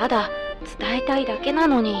僕はただ伝えたいだけな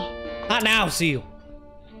のに。Not now, Seal.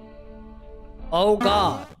 Oh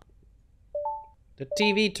God. The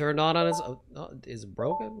TV turned on its is it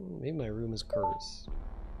broken? Maybe my room is cursed.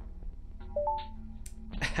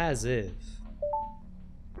 As if.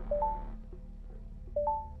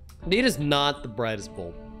 It is not the brightest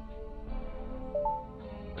bulb.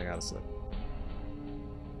 I gotta say.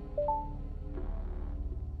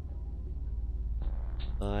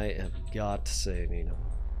 I have got to say, Nina.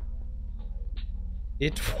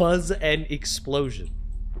 It was an explosion.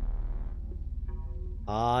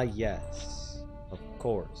 Ah, yes. Of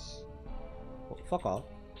course. Well, fuck off.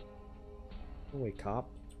 No way,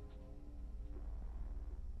 cop.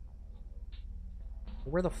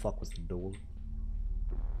 Where the fuck was the door?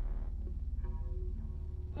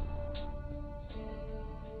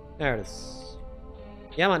 There it is.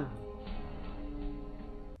 Yeah, man.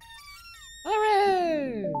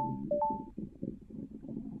 Alright!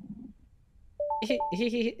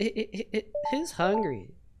 Who's hungry?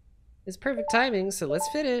 It's perfect timing, so let's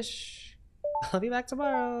finish. I'll be back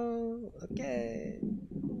tomorrow. Okay.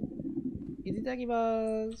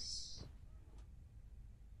 Itadakimasu.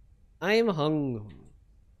 I am hungry.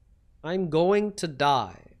 I'm going to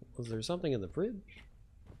die. Was there something in the fridge?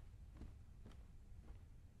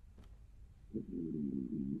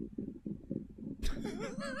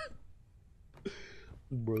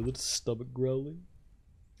 Brother's stomach growling.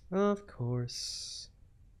 Of course.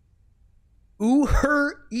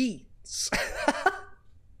 Her eats.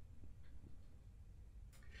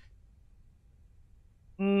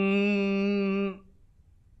 I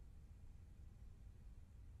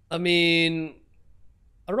mean,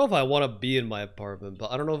 I don't know if I want to be in my apartment,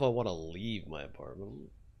 but I don't know if I want to leave my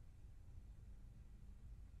apartment.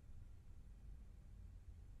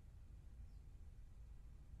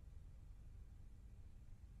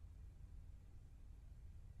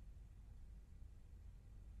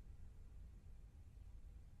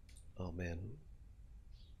 Oh man.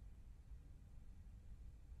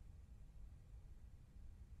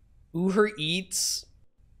 Her eats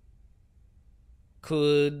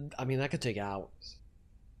could, I mean, that could take hours.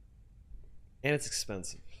 And it's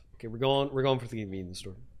expensive. Okay, we're going for the convenience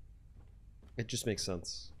store. It just makes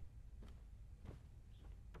sense.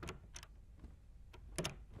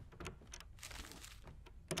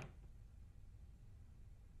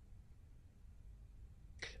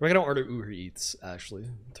 We're gonna order Uber Eats, actually,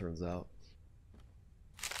 turns out.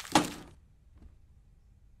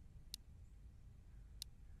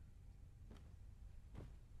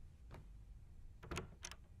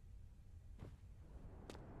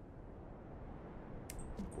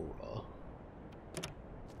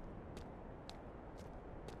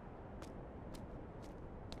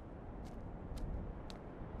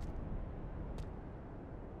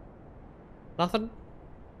 Nothing?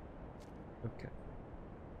 Okay.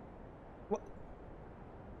 What?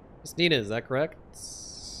 It's Nina, is that correct?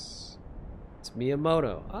 It's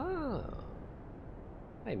Miyamoto. Ah.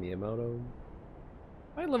 Hi, Miyamoto.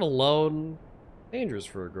 I live alone. Dangerous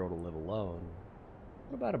for a girl to live alone.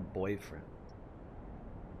 What about a boyfriend?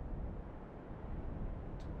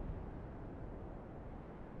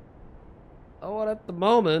 Oh, at the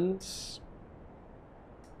moment,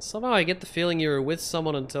 somehow I get the feeling you were with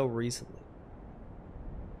someone until recently.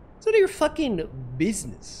 It's none of your fucking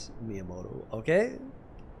business, Miyamoto, okay?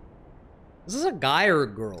 Is this a guy or a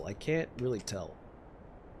girl? I can't really tell.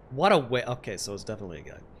 What a way. Okay, so it's definitely a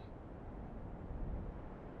guy.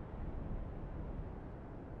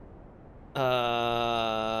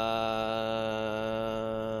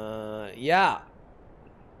 Yeah.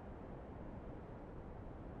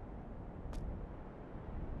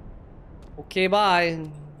 Okay, bye.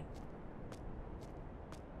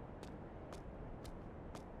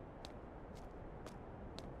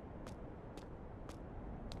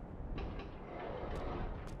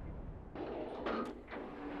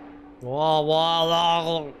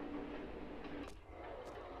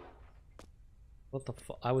 What the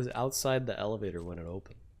fuck? I was outside the elevator when it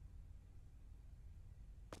opened.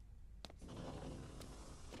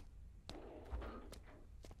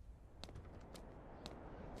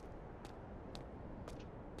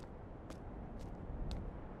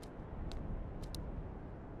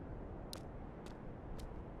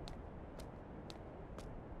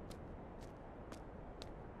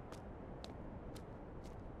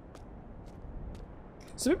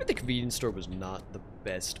 So maybe the convenience store was not the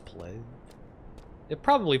best play. It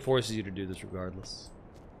probably forces you to do this regardless.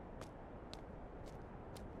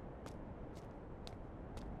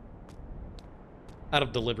 Out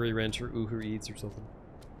of delivery rent or Uber Eats or something.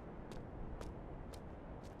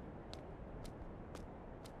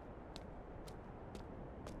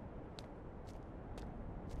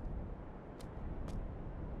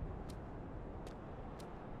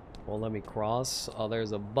 Well, let me cross. Oh,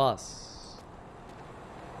 there's a bus.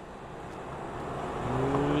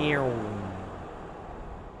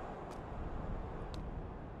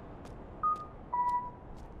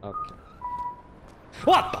 Okay.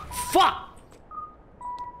 What the fuck?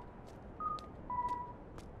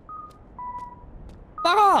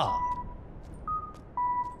 Ah!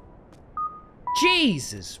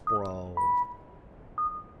 Jesus, bro.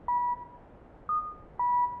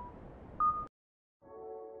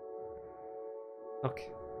 Okay.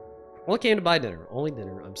 Only came to buy dinner. Only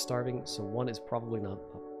dinner. I'm starving, so one is probably not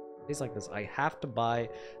up. Days like this, I have to buy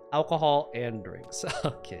alcohol and drinks.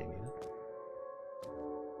 Okay, man.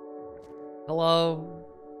 Hello.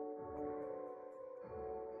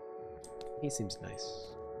 He seems nice.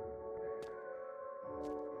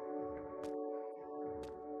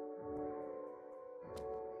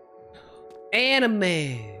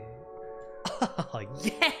 Anime. Oh,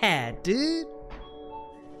 yeah, dude.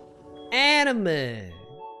 Anime.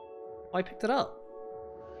 Oh, I picked it up.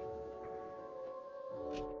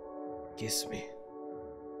 Kiss me.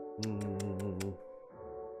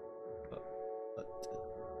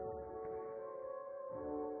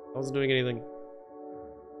 I wasn't doing anything.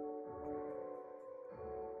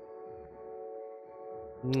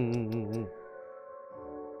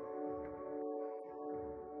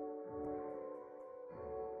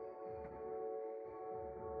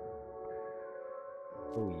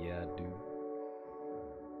 Oh yeah, dude.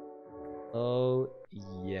 Oh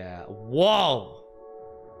yeah. Whoa!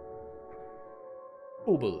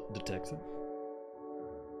 Uber detective.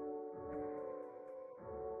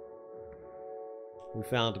 We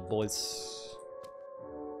found it, boys.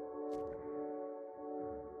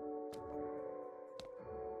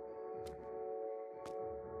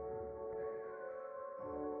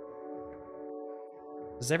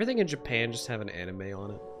 Does everything in Japan just have an anime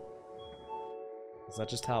on it? Is that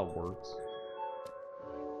just how it works?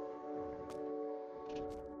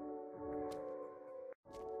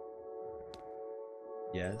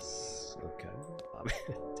 Yes. Okay. I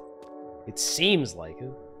mean, it seems like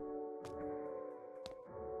it.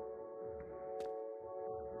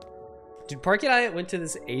 Dude, Parky and I went to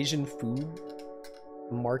this Asian food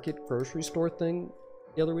market grocery store thing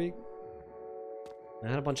the other week. I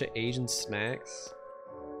had a bunch of Asian snacks,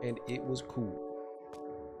 and it was cool.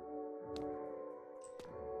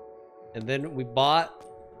 And then we bought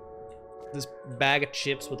this bag of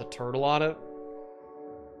chips with a turtle on it.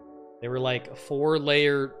 They were like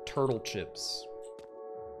 4-layer turtle chips.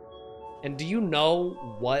 And do you know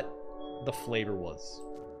what the flavor was?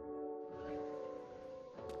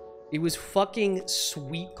 It was fucking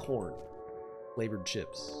sweet corn flavored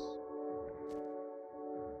chips.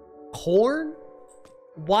 Corn?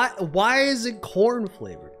 Why is it corn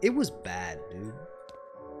flavored? It was bad, dude.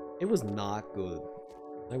 It was not good.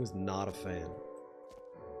 I was not a fan.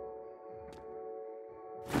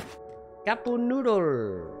 Capo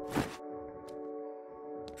noodle.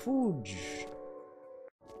 Fudge.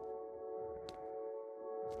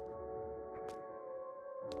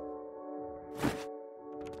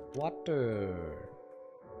 Water.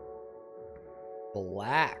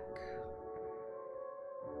 Black.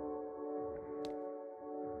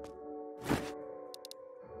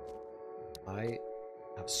 I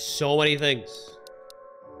have so many things.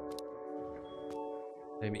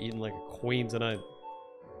 I'm eating like a queen tonight.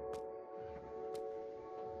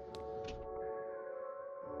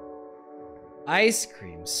 Ice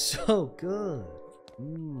cream, so good.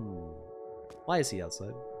 Why is he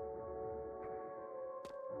outside?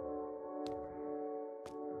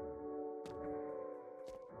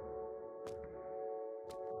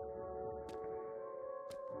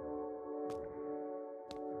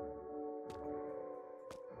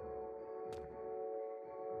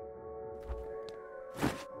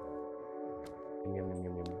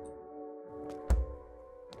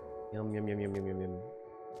 Yum, yum, yum, yum, yum, yum, yum.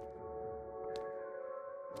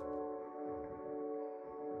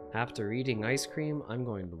 After eating ice cream, I'm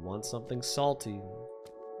going to want something salty.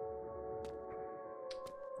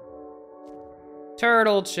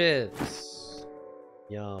 Turtle chips.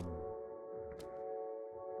 Yum.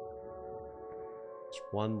 Just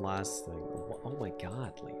one last thing. Oh my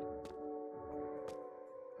god, lady.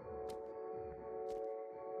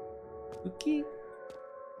 Cookie?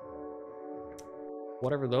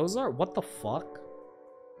 Whatever those are? What the fuck?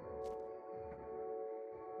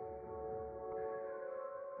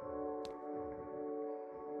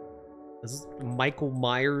 This is Michael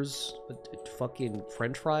Myers fucking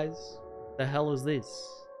french fries? The hell is this?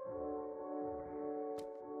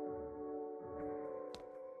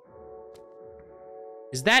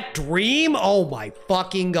 Is that Dream? Oh my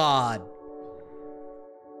fucking god.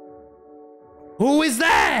 Who is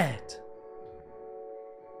that?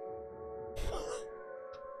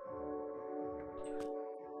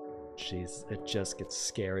 Jeez, it just gets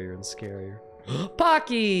scarier and scarier.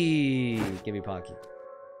 Pocky! Give me Pocky.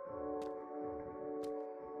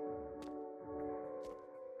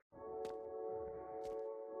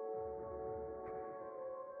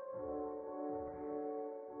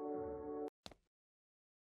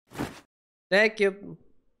 Thank you.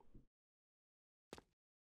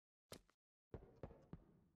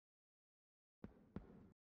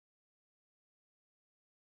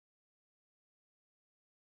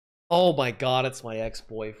 Oh my god, it's my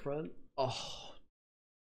ex-boyfriend. Oh.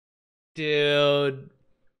 Dude.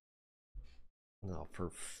 Oh, for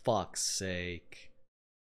fuck's sake.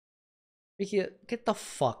 Mickey, get the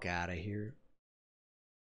fuck out of here.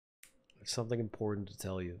 There's something important to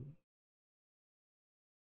tell you.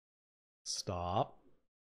 Stop.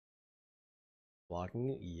 Blocking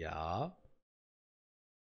it? Yeah.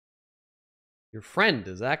 Your friend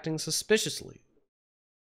is acting suspiciously.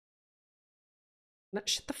 No,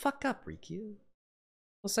 shut the fuck up, Riku.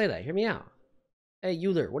 Don't say that. Hear me out. Hey,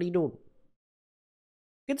 you there. What are you doing?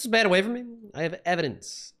 Get this bad away from me. I have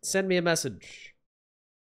evidence. Send me a message.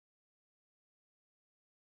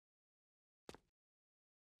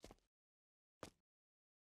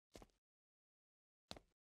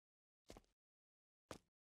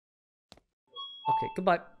 Okay,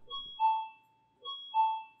 goodbye.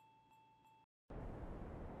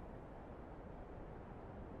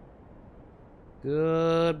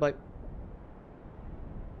 Goodbye.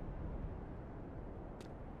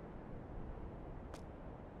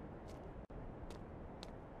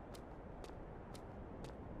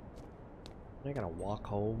 I gotta walk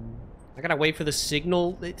home. I gotta wait for the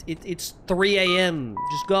signal. It's 3 a.m.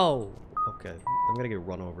 Just go. Okay, I'm gonna get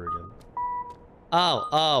run over again.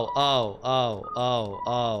 Oh.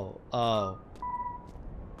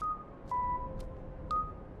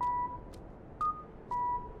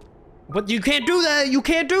 But you can't do that! You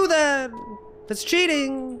can't do that! That's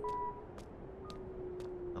cheating!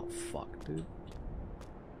 Oh, fuck, dude.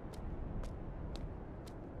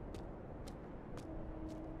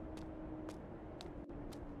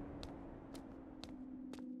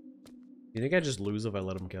 You think I just lose if I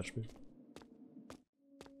let him catch me?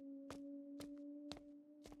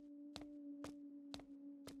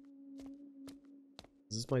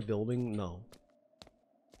 Is this my building? No.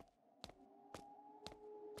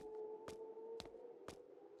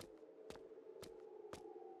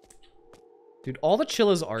 Dude, all the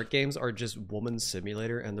Chilla's art games are just Woman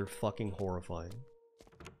Simulator and they're fucking horrifying.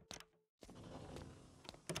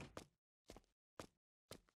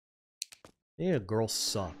 Yeah, girl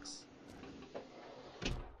sucks.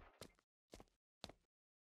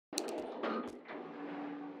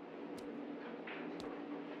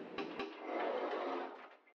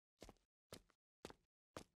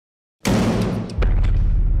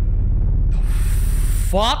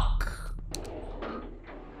 Fuck!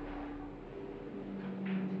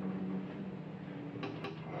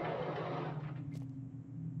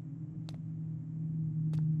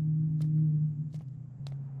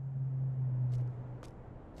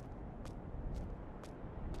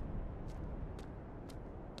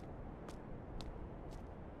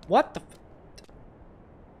 What the?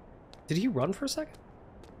 Did he run for a second?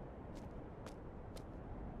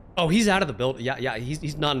 Oh, he's out of the building. Yeah,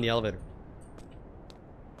 he's not in the elevator.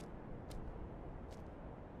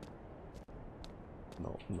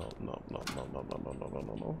 No.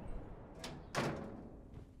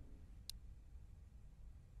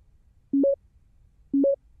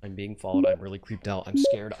 I'm being followed. I'm really creeped out. I'm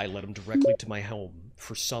scared. I led him directly to my home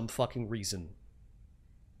for some fucking reason.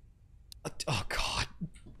 Oh, God.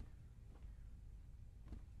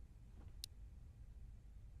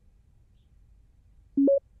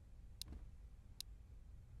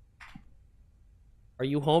 Are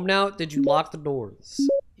you home now? Did you lock the doors?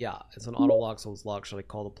 Yeah, it's an auto lock, so it's locked. Should I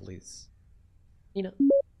call the police? You know.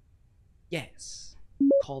 Yes.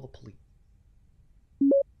 Call the police.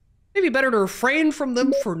 Maybe better to refrain from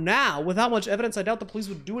them for now. Without much evidence, I doubt the police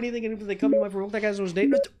would do anything, even if they come to my provoke that guy's was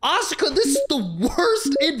dangerous. Asuka, this is the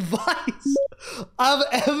worst advice I've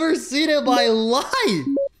ever seen in my life.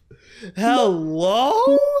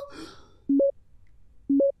 Hello?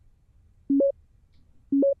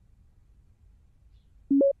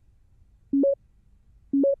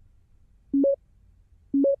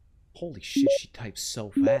 Holy shit, she types so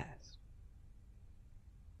fast.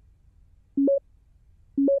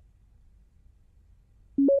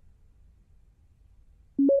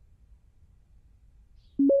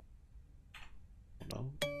 Are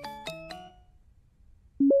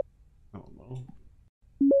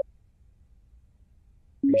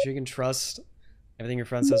you sure you can trust everything your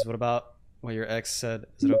friend says? What about what your ex said?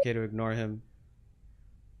 Is it okay to ignore him?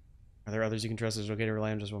 Are there others you can trust? Is it okay to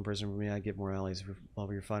rely on just one person? For me, I get more allies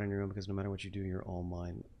while you're fine in your own, because no matter what you do, you're all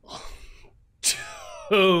mine.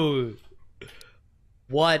 Dude.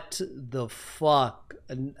 What the fuck?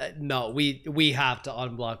 No, we have to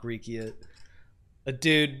unblock Rikia.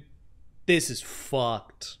 Dude, this is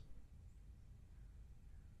fucked.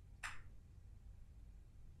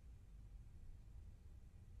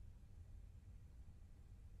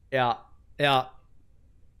 Yeah.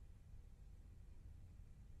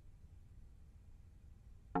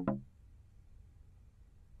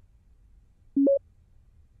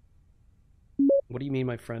 What do you mean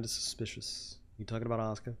my friend is suspicious? You talking about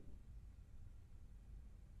Asuka?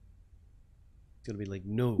 It's gonna be like,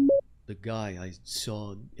 no, the guy I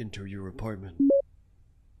saw enter your apartment.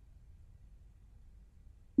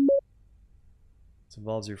 This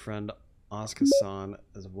involves your friend Asuka-san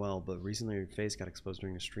as well, but recently your face got exposed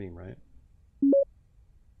during a stream, right?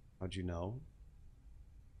 How'd you know?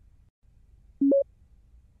 I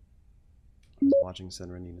was watching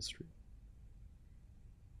Senranina's stream.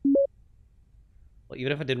 Well,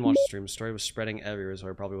 even if I didn't watch the stream, the story was spreading everywhere, so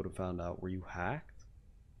I probably would have found out. Were you hacked?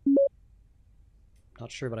 Not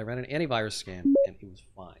sure, but I ran an antivirus scan, and it was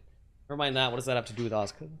fine. Never mind that. What does that have to do with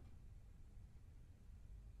Asuka?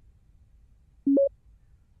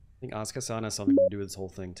 I think Asuka-san has something to do with this whole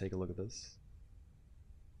thing. Take a look at this.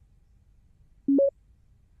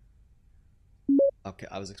 Okay,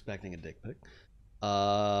 I was expecting a dick pic.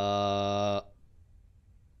 I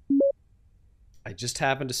just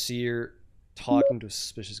happened to see her talking to a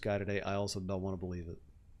suspicious guy today. I also don't want to believe it.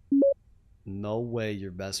 No way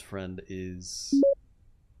your best friend is...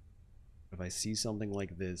 If I see something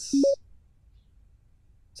like this...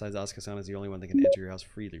 Besides, Asuka-san is the only one that can enter your house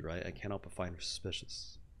freely, right? I can't help but find her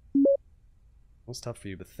suspicious. Well, it's tough for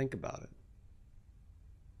you, but think about it.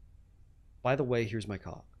 By the way, here's my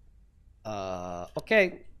cock.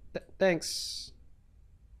 Okay. Thanks,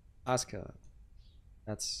 Asuka.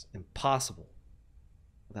 That's impossible.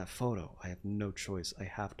 That photo, I have no choice. I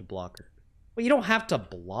have to block her. Well, you don't have to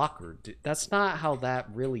block her, dude. That's not how that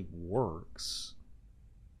really works.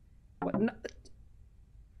 What? No.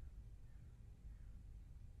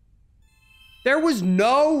 There was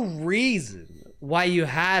no reason why you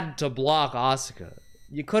had to block Asuka.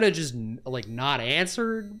 You could have just, like, not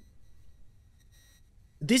answered.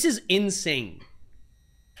 This is insane.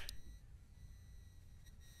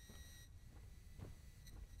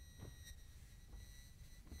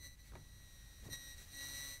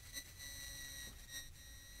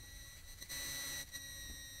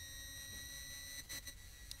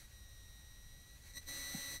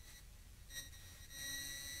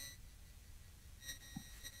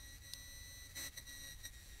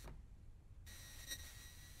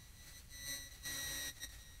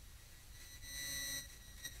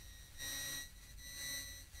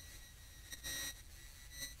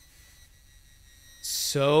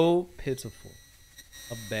 So pitiful.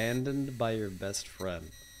 Abandoned by your best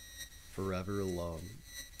friend. Forever alone.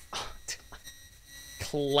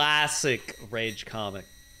 Classic rage comic.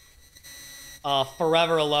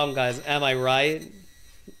 Forever alone, guys. Am I right?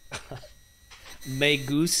 Me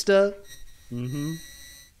gusta. Mm-hmm.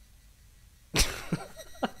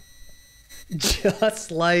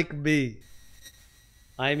 Just like me.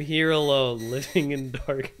 I'm here alone, living in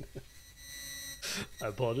darkness. I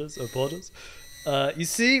apologize. You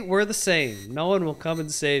see, we're the same. No one will come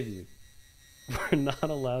and save you. We're not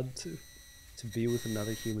allowed to be with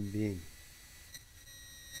another human being.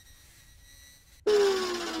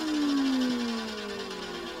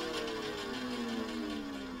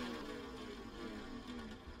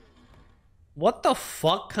 What the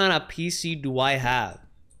fuck kind of PC do I have?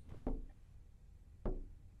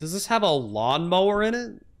 Does this have a lawnmower in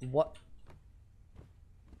it? What?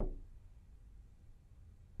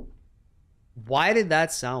 Why did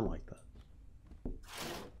that sound like that?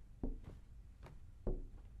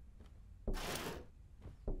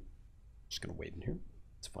 Just gonna wait in here.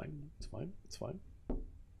 It's fine. It's fine. It's fine.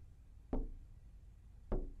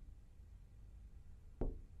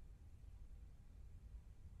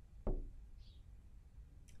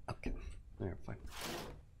 Okay. Alright, fine.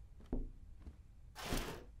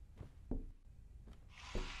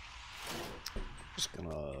 Just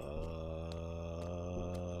gonna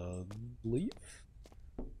leave.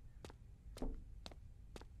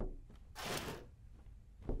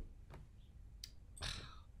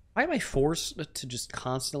 Why am I forced to just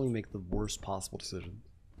constantly make the worst possible decision?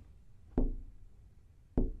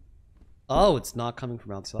 Oh, it's not coming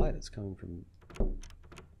from outside. It's coming from...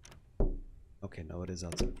 Okay, no, it is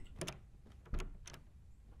outside.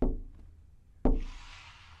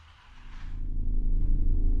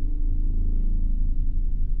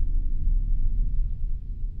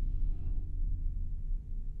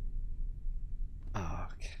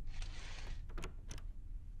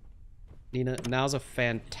 Nina, now's a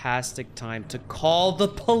fantastic time to call the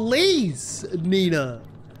police, Nina.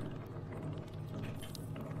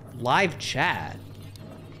 Live chat.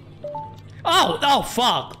 Oh,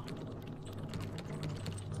 fuck.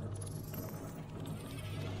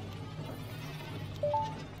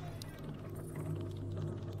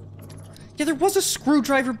 Yeah, there was a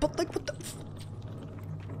screwdriver, but like, what the...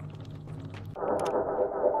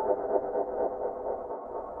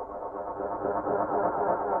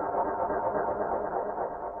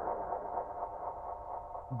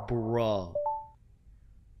 Bruh.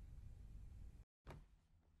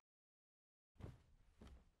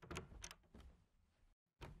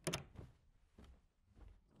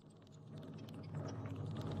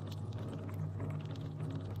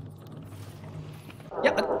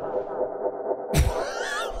 Yeah.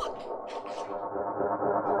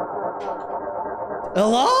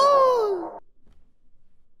 Hello?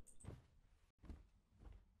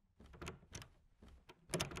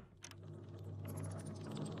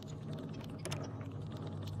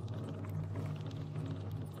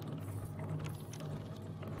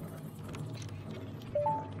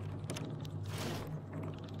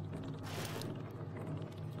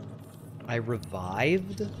 I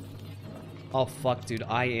revived? Oh fuck, dude,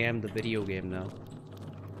 I am the video game now.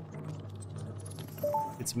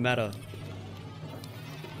 It's meta.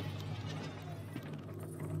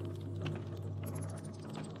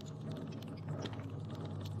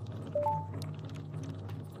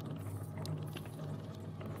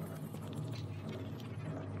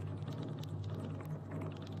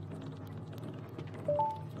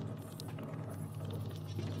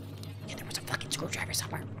 Yeah, there was a fucking screwdriver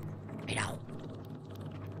somewhere. I know.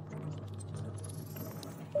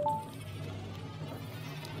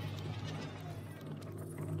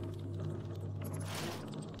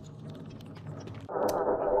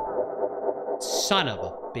 Son of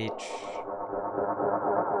a bitch.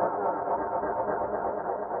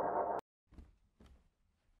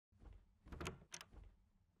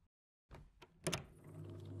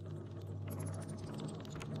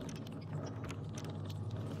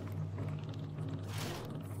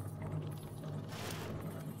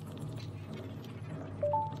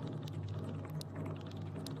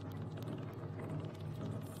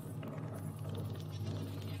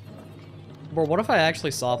 Bro, what if I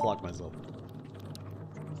actually soft lock myself?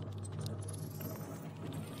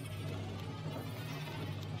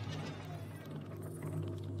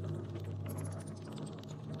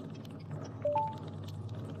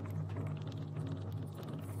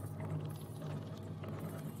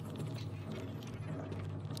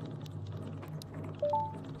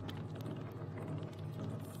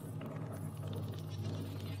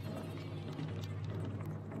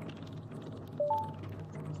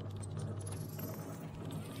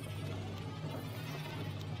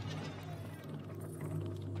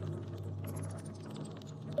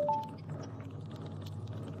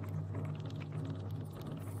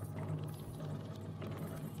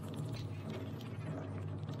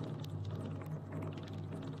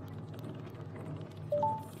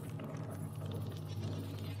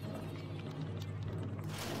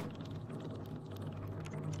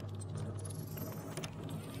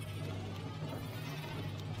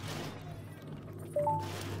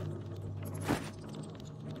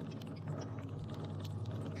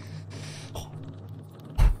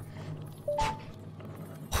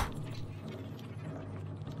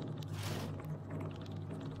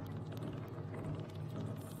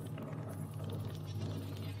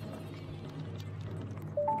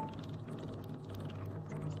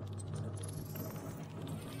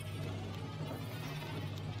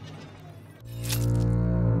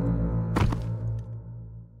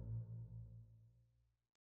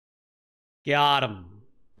 Got him.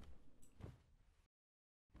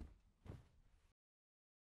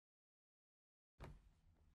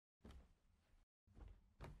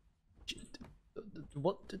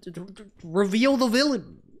 What? Reveal the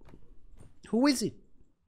villain. Who is it?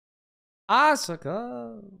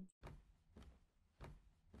 Asuka.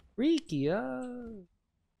 Rikia.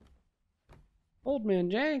 Old Man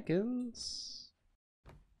Jenkins.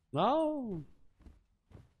 No.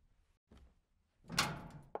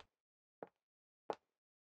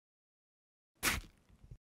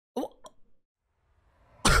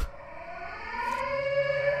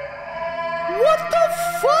 What the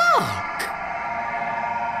fuck?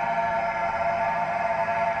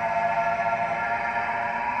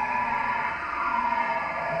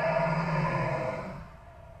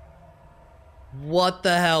 What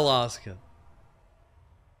the hell, Asuka?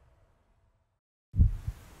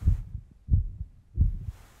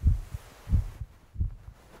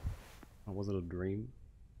 Oh, was it a dream?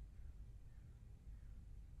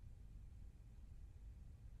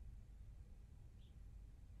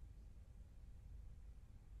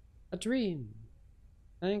 A dream.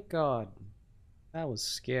 Thank God. That was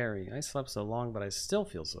scary. I slept so long, but I still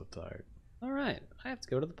feel so tired. Alright, I have to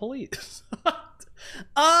go to the police.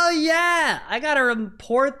 Oh yeah! I gotta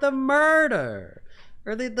report the murder!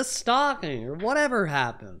 Or the stalking, or whatever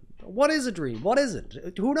happened. What is a dream? What is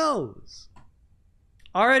it? Who knows?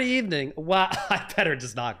 Already evening. Wow, I better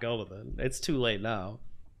just not go with it. It's too late now.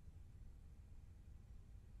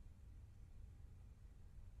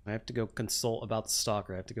 I have to go consult about the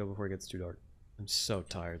stalker. I have to go before it gets too dark. I'm so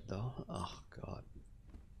tired though. Oh God.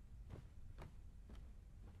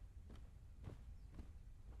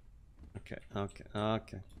 Okay. Go.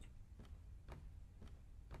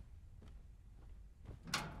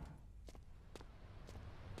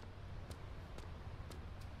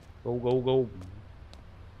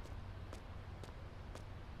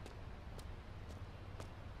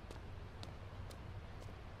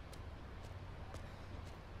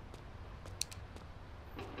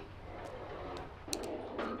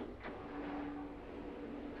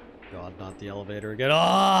 God, not the elevator again.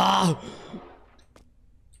 Oh!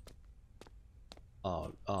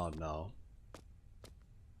 Oh no.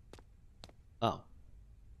 Oh.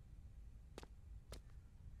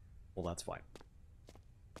 Well, that's fine.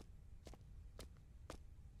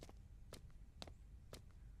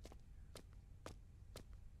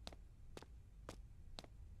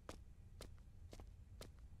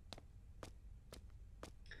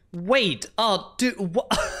 Wait, oh, dude, what?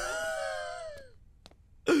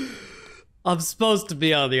 I'm supposed to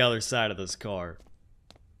be on the other side of this car.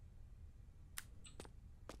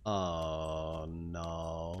 Oh,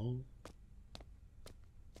 no.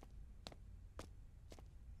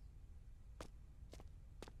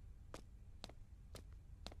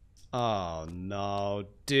 Oh, no,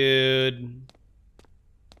 dude.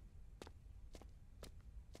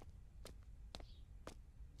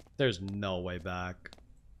 There's no way back.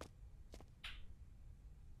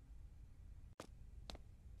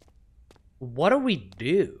 What do we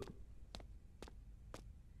do?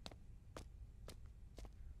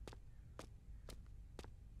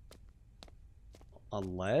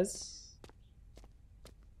 Unless?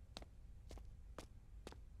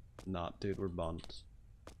 Not, dude, we're bummed.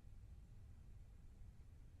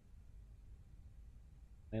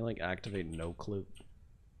 Can I, like, activate no clue?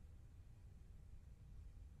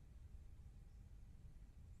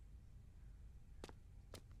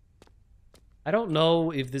 I don't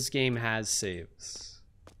know if this game has saves.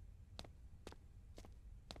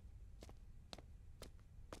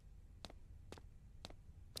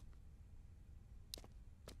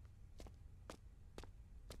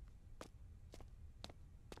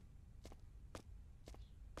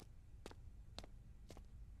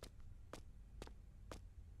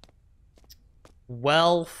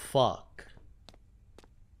 Well, fuck.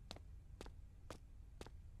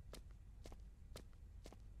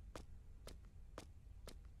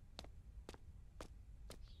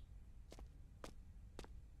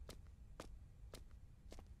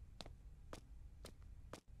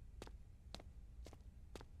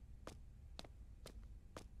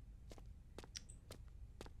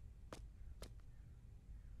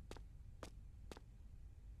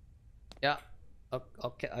 Yeah.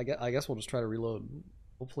 Okay, I guess we'll just try to reload.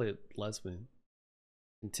 Hopefully it lets me.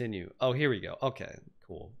 Continue. Oh, here we go. Okay,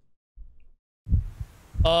 cool.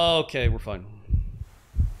 Okay, we're fine.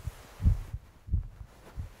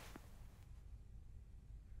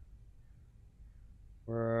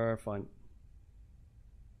 We're fine.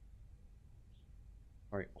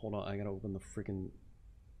 Alright, hold on. I gotta open the freaking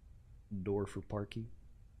door for Parky.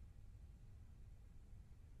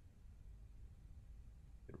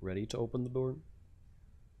 ready to open the door.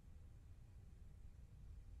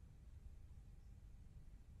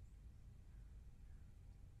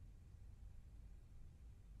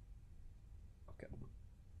 Okay.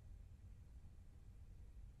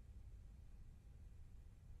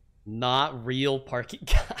 Not real parking.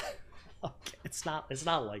 Okay, it's not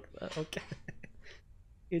like that. Okay.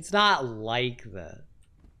 It's not like that.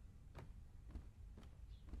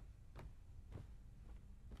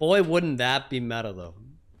 Boy, wouldn't that be meta though.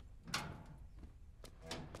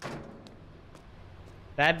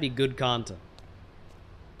 That'd be good content.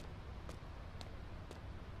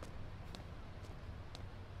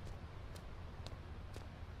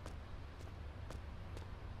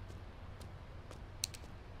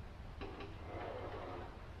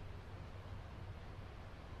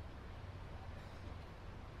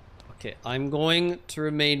 Okay, I'm going to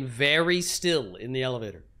remain very still in the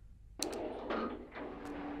elevator.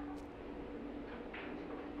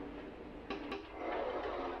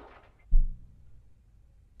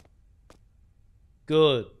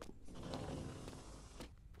 Good.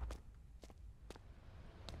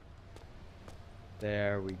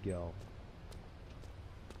 There we go.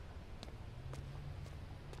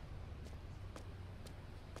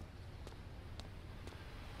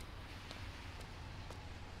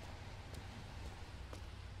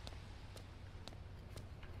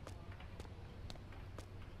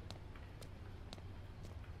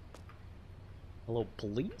 Hello,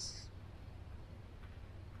 police?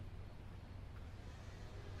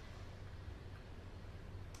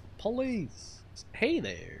 Police. Hey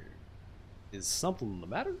there. Is something the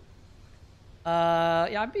matter?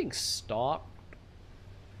 Yeah, I'm being stalked.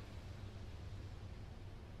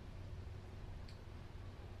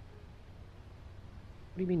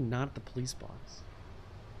 What do you mean not at the police box?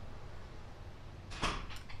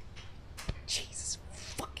 Jesus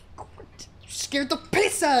fucking Christ. You scared the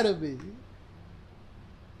piss out of me.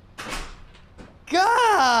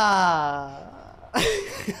 God!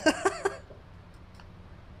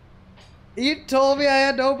 You told me I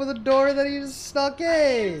had to open the door and then you just snuck in. I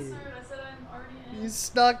answered. I said I'm already in. You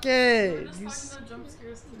snuck in. We're just talking about jump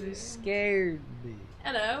scares today. You scared me.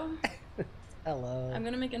 Hello. Hello. I'm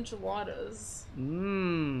gonna make enchiladas.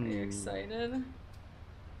 Mmm. Are you excited?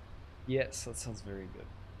 Yes, that sounds very good.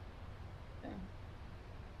 Okay.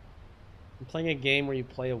 I'm playing a game where you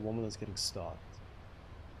play a woman that's getting stalked.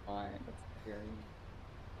 Why? That's scary.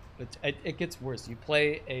 It gets worse. You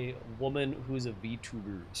play a woman who's a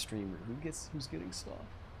VTuber streamer who's getting stalked.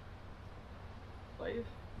 Life.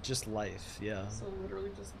 Just life, yeah. So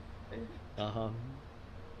literally just life. Uh-huh.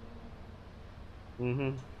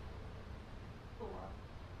 Mm-hmm.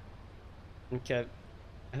 Okay.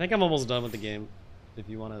 I think I'm almost done with the game. If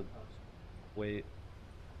you want to wait.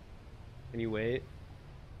 Can you wait?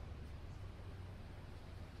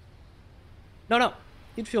 No.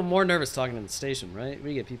 You'd feel more nervous talking in the station, right?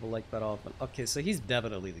 We get people like that often. Okay, so he's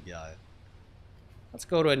definitely the guy. Let's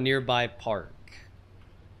go to a nearby park.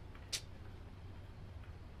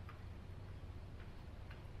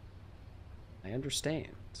 I understand.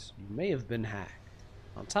 You may have been hacked.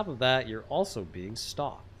 On top of that, you're also being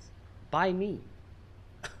stalked. By me.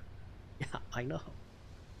 Yeah, I know.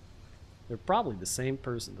 They're probably the same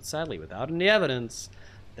person, but sadly, without any evidence,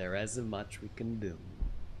 there isn't much we can do.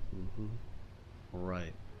 Mm-hmm.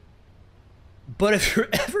 Right. But if you're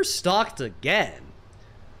ever stalked again,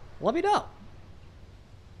 let me know.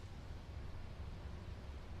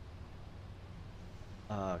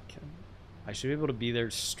 Okay. I should be able to be there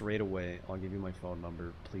straight away. I'll give you my phone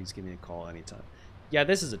number. Please give me a call anytime. Yeah,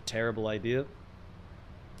 this is a terrible idea.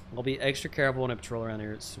 I'll be extra careful when I patrol around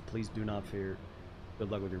here, so please do not fear.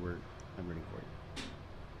 Good luck with your work. I'm rooting for you.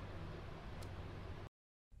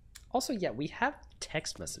 Also, yeah, we have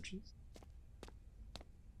text messages.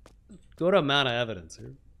 Good amount of evidence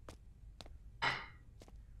here.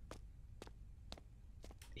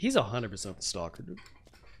 He's 100% the stalker, dude.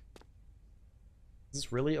 Is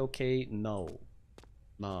this really okay? No.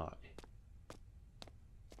 Not.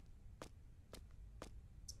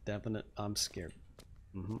 It's definite. I'm scared.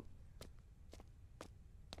 Mm-hmm.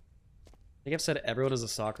 I think I've said everyone is a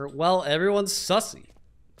stalker. Well, everyone's sussy.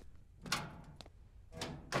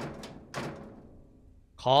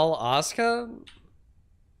 Call Oscar?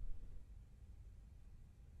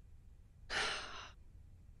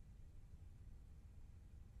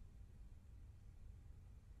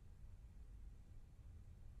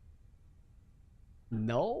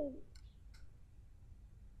 No.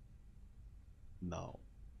 No.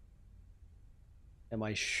 Am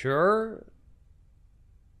I sure?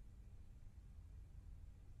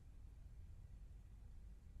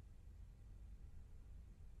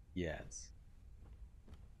 Yes.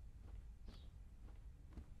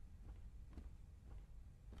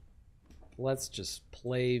 Let's just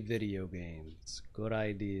play video games. Good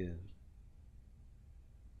idea.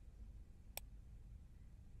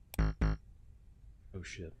 Oh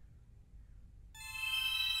shit.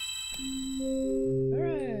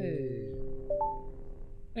 Alright.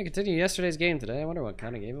 I continue yesterday's game today. I wonder what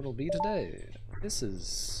kind of game it'll be today. This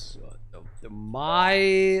is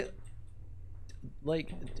my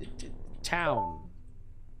town.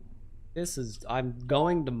 This is I'm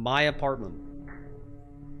going to my apartment.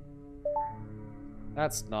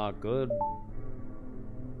 That's not good.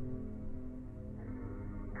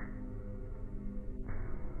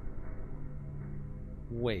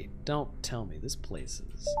 Wait, don't tell me this place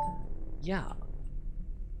is... Yeah.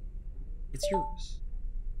 It's yours.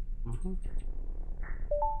 Mm-hmm.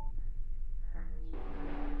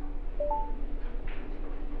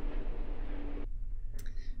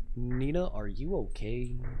 Nina, are you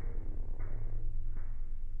okay?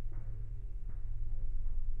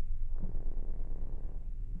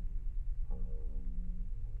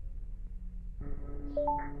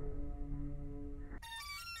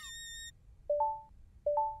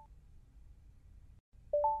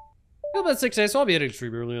 About 6 days, so I'll be hitting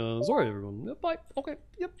stream early. Sorry, everyone. Yep, bye. Okay.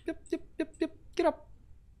 Yep. Get up.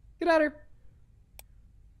 Get out of here.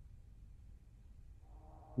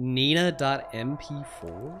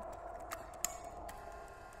 Nina.mp4?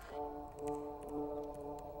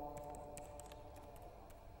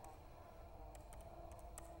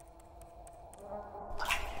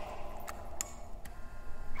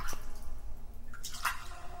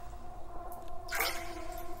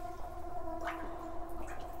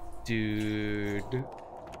 Dude.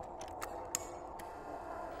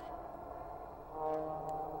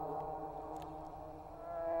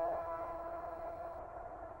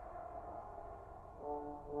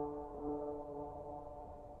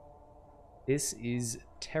 This is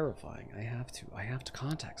terrifying. I have to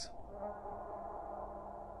contact someone.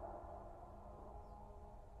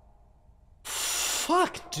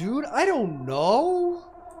 Fuck, dude, I don't know.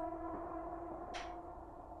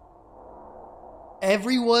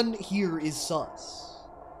 Everyone here is sus.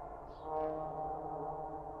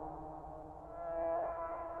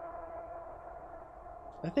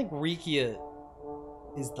 I think Rikia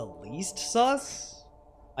is the least sus.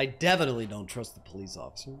 I definitely don't trust the police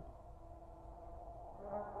officer.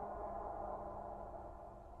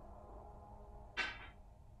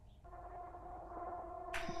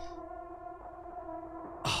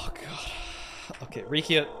 Oh god. Okay,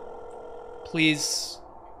 Rikia, please.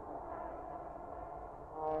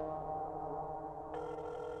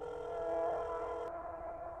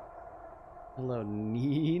 Hello,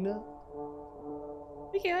 Nina.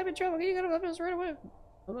 Okay, I'm in trouble. You gotta help us right away.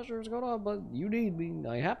 I'm not sure what's going on, but you need me.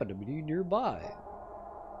 I happen to be nearby.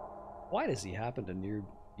 Why does he happen to be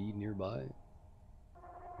nearby?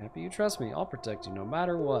 Happy you trust me. I'll protect you no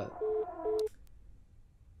matter what.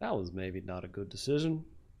 That was maybe not a good decision.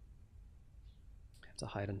 I have to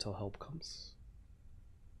hide until help comes.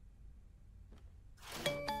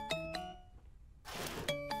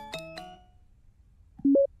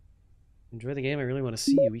 Enjoy the game. I really want to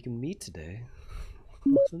see you. We can meet today.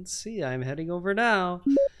 Let's see. I'm heading over now.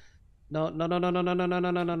 No.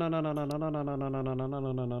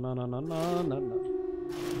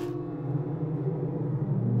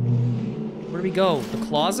 Where do we go? The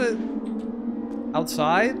closet?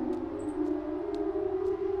 Outside?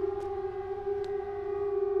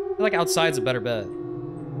 I feel like outside's a better bet.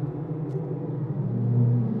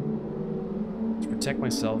 Protect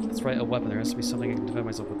myself. That's right, a weapon. There has to be something I can defend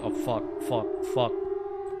myself with. Oh, fuck.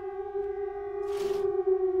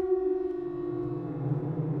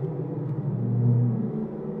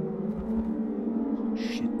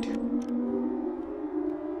 Shit, dude.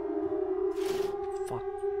 Fuck.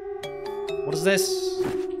 What is this?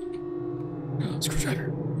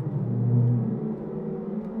 Screwdriver.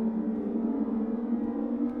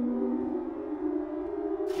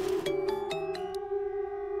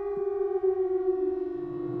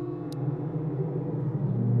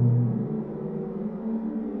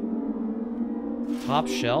 Top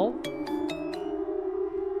shell?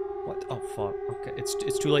 What? Oh fuck. Okay, it's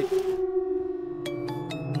too late.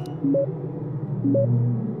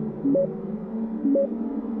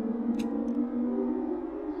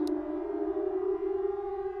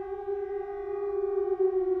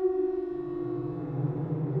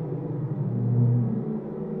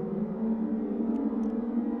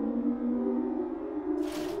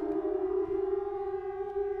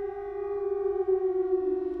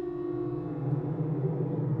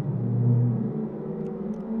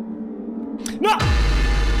 No!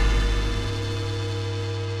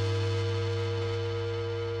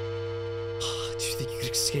 Do you think you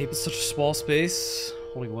could escape? escape in such a small space.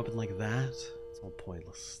 Holding a weapon like that. It's all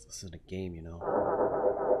pointless. This isn't a game, you know.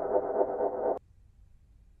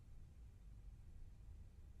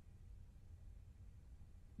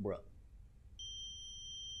 Bruh.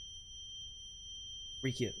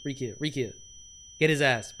 Rikia. Get his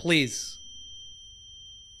ass, please.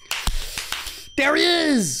 There he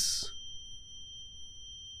is!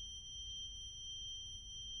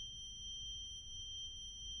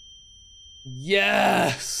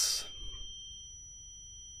 Yes!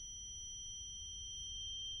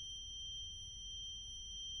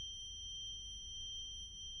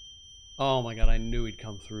 Oh my god, I knew he'd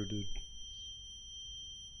come through, dude.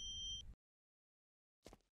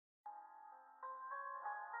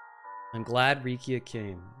 I'm glad Rikia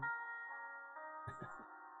came.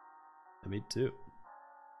 Me too.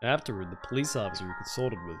 Afterward, the police officer who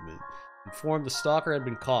consulted with me informed the stalker had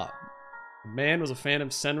been caught. The man was a fan of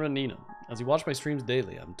Senra Nina. As he watched my streams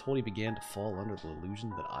daily, I'm told he began to fall under the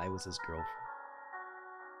illusion that I was his girlfriend.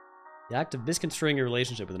 The act of misconstruing your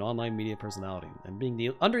relationship with an online media personality and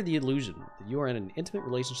being under the illusion that you are in an intimate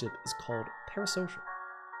relationship is called parasocial.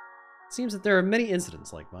 It seems that there are many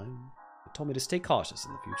incidents like mine. It told me to stay cautious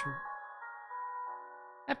in the future.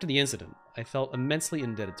 After the incident, I felt immensely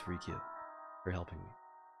indebted to Rikia for helping me.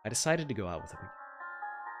 I decided to go out with him.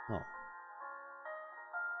 Oh.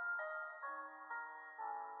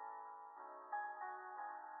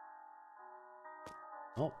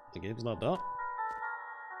 Oh, the game's not done.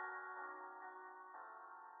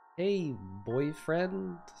 Hey,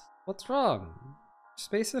 boyfriend. What's wrong?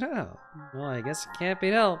 Space it out. Well, I guess it can't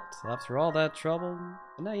be helped. After all that trouble,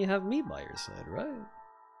 and now you have me by your side, right?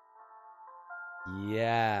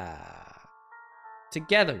 Yeah.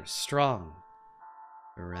 Together, strong.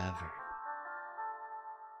 Forever.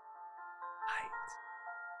 Right.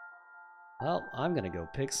 Well, I'm gonna go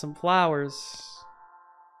pick some flowers.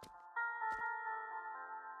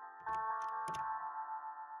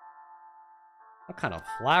 What kind of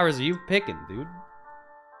flowers are you picking, dude?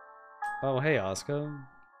 Oh, hey, Oscar.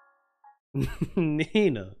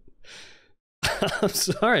 Nina. I'm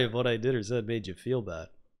sorry if what I did or said made you feel bad.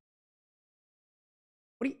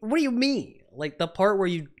 What do you mean? Like the part where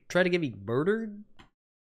you try to get me murdered?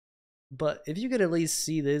 But if you could at least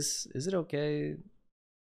see this, is it okay?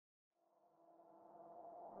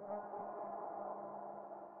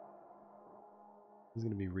 This is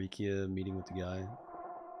gonna be Rikia meeting with the guy.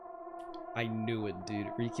 I knew it, dude.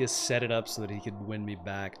 Rikia set it up so that he could win me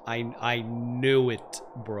back. I knew it,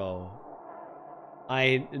 bro.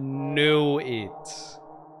 I knew it.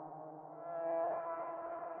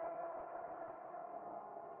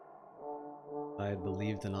 I had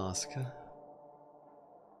believed in Asuka.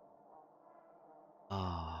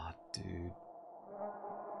 Ah, dude.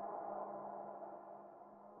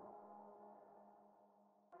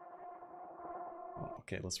 Oh,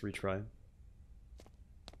 okay, let's retry.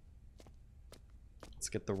 Let's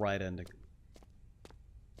get the right ending.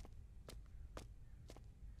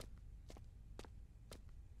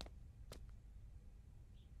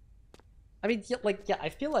 I mean, yeah, like, yeah, I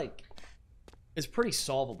feel like it's pretty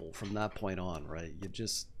solvable from that point on, right? You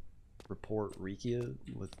just report Rikia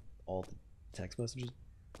with all the text messages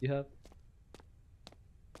you have.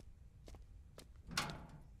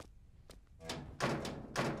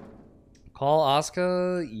 Call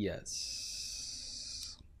Asuka? Yes.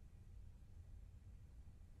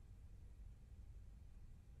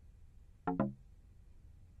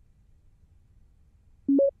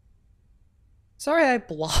 Sorry I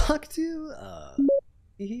blocked you?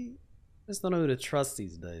 He just don't know who to trust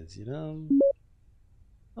these days, you know?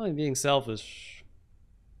 I'm being selfish.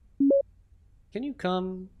 Can you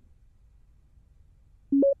come?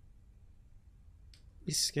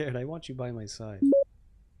 Be scared, I want you by my side.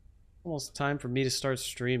 Almost time for me to start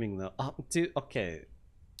streaming though. Oh, dude, okay.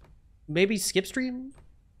 Maybe skip stream?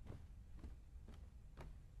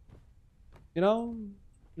 You know?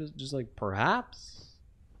 Just like perhaps?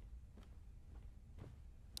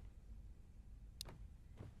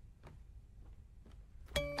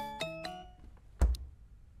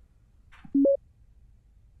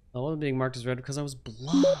 I wasn't being marked as red because I was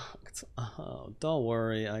blocked. Oh, don't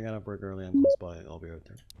worry. I got up work early. I'm close by. I'll be right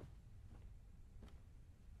there.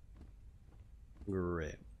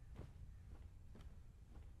 Great.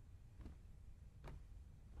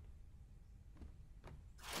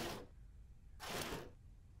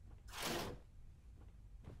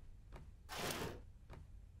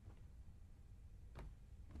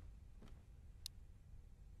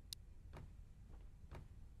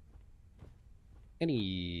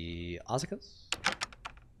 Any Asukas?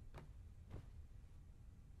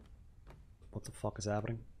 What the fuck is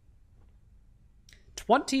happening?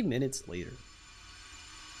 20 minutes later.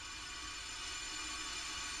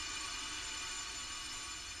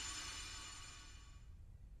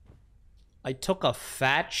 I took a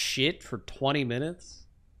fat shit for 20 minutes?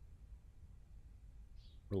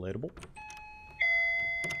 Relatable.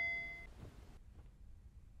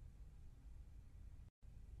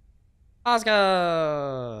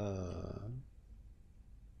 Oscar!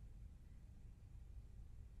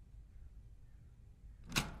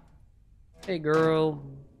 Hey, girl.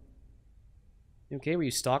 You okay? Were you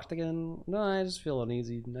stalked again? No, I just feel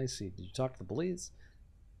uneasy. I see. Did you talk to the police?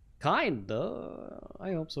 Kinda.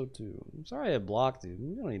 I hope so too. I'm sorry I blocked you.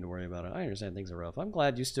 You don't need to worry about it. I understand things are rough. I'm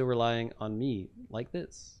glad you're still relying on me like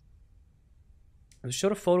this. I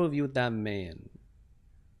showed a photo of you with that man.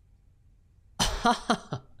 I'm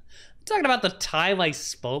talking about the time I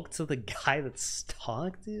spoke to the guy that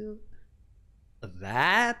stalked you?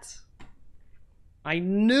 That? I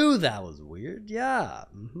knew that was weird. Yeah.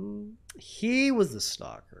 He was the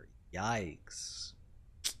stalker. Yikes.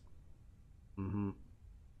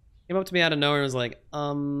 Came up to me out of nowhere and was like,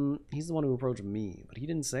 he's the one who approached me, but he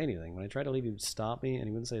didn't say anything. When I tried to leave, he would stop me and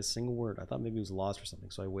he wouldn't say a single word. I thought maybe he was lost or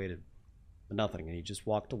something, so I waited. But nothing, and he just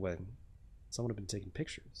walked away. Someone had been taking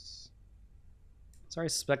pictures. Sorry I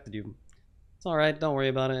suspected you. It's alright, don't worry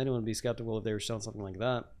about it. Anyone would be skeptical if they were showing something like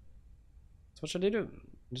that. So what should I do?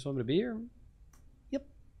 You just want me to be here? Yep.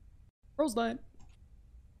 Girls' night.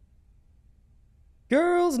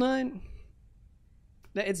 Girls' night.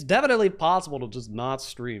 It's definitely possible to just not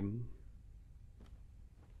stream.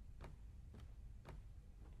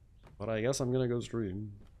 But I guess I'm gonna go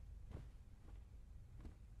stream.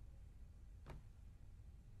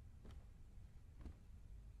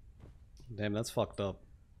 Damn, that's fucked up.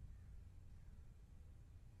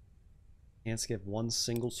 Can't skip one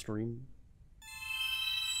single stream.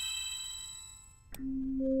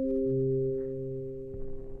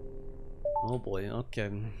 Oh boy, okay.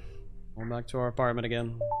 Going back to our apartment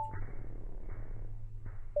again.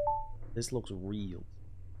 This looks real.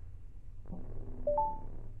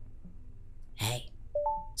 Hey,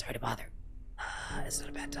 sorry to bother. It's not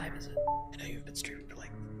a bad time, is it? I know you've been streaming for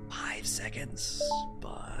like 5 seconds,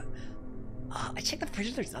 but I checked the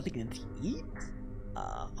fridge. There's nothing in to eat.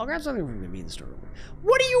 I'll grab something from the convenience store.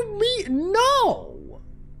 What do you mean? No!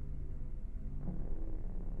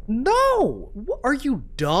 No! Are you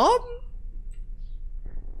dumb?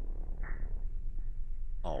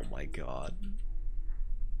 Oh my god.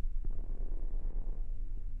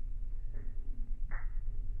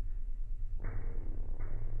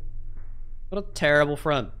 What a terrible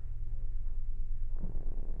friend.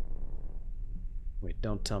 Wait,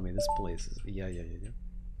 don't tell me this place is... Yeah.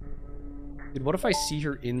 Dude, what if I see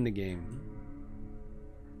her in the game?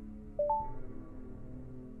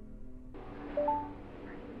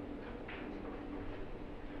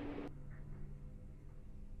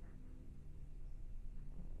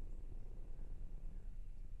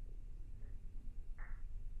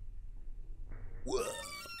 Whoa.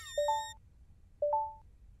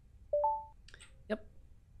 Yep.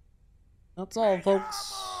 That's all,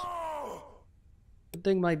 folks. Good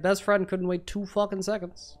thing my best friend couldn't wait 2 fucking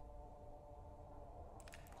seconds.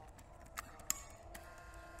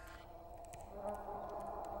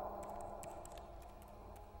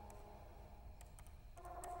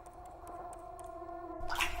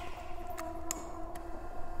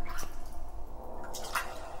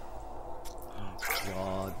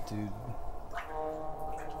 Dude.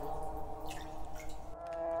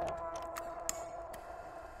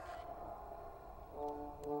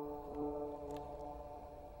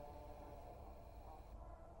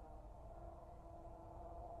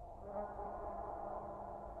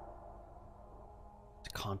 To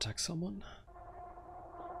contact someone?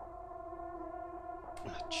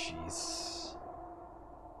 Oh, jeez.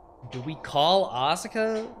 Do we call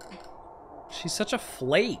Asuka? She's such a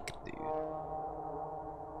flake, dude.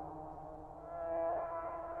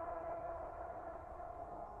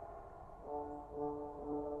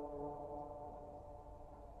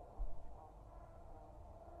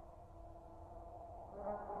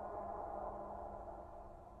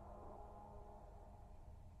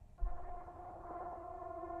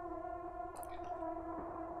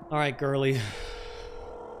 All right, girly.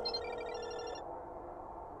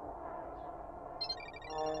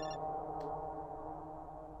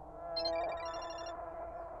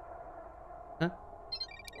 Huh?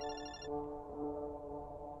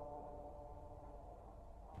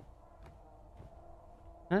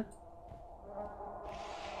 Huh?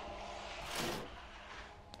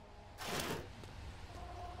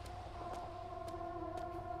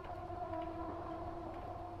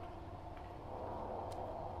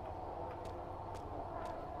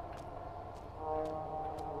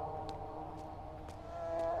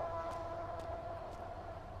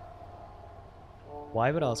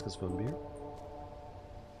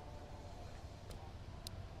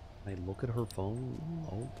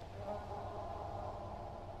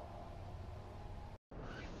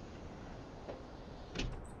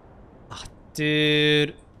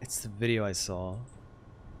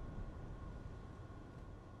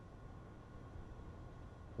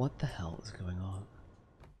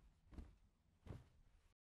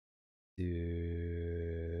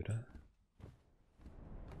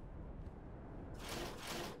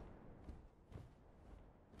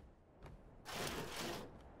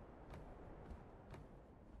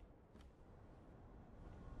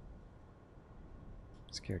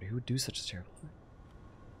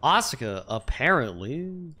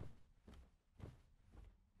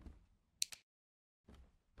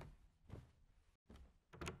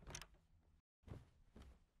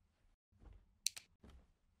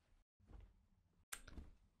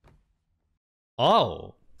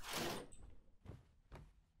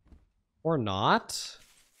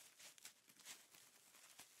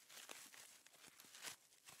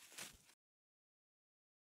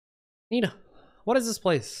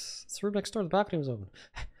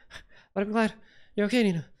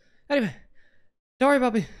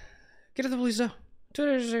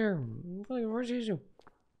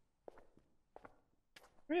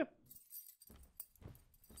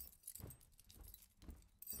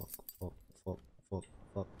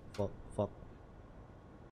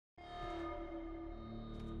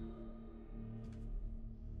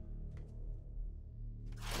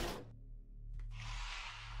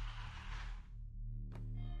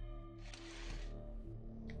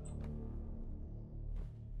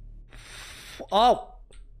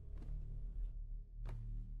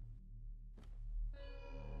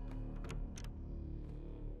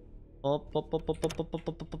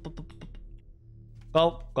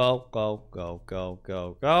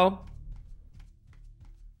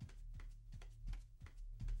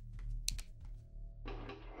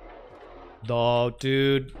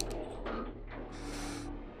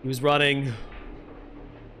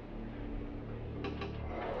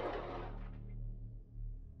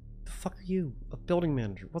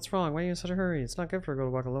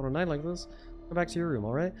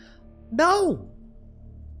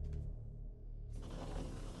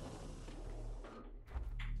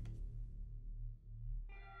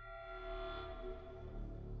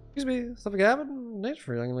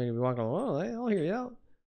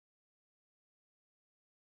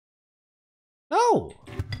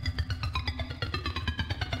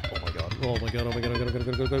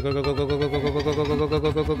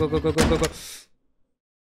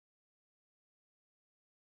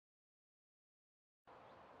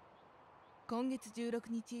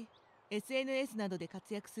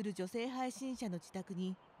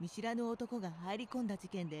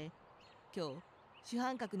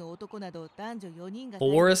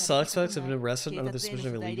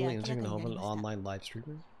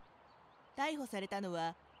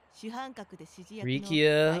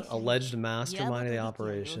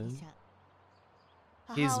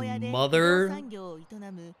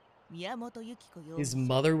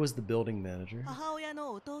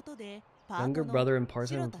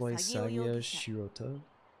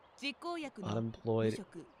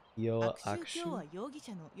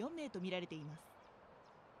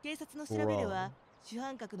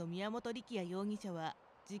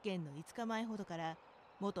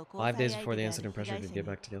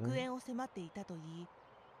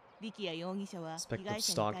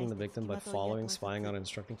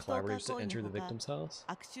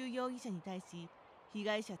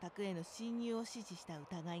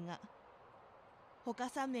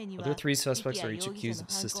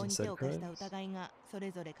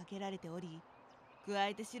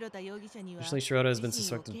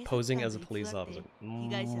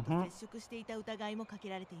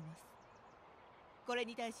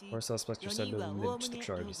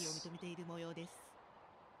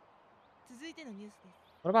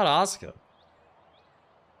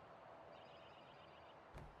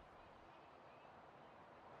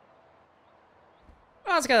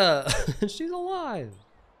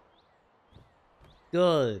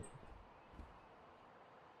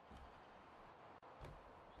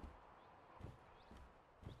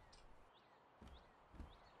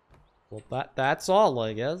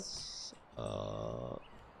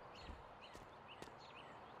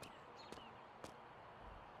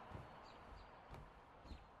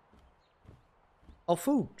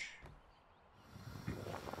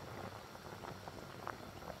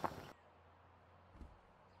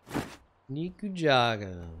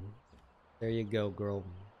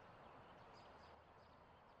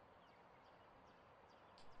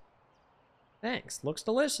 Thanks. Looks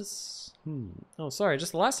delicious. Oh, sorry.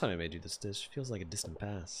 Just the last time I made you this dish. Feels like a distant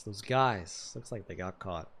past. Those guys. Looks like they got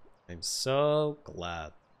caught. I'm so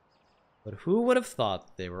glad. But who would have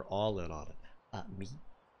thought they were all in on it?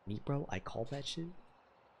 Me, bro? I called that shit?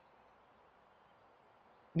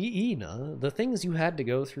 Me, Ina? The things you had to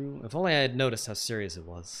go through? If only I had noticed how serious it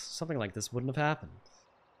was. Something like this wouldn't have happened.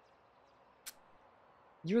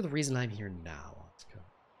 You're the reason I'm here now, Atsuko.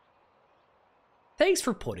 Thanks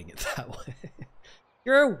for putting it that way.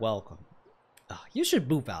 You're welcome. You should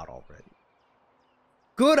move out already.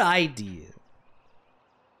 Good idea.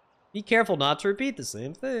 Be careful not to repeat the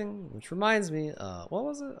same thing. Which reminds me, what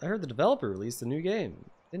was it? I heard the developer released a new game.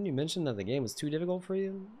 Didn't you mention that the game was too difficult for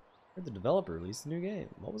you? I heard the developer released a new game.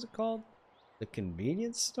 What was it called? The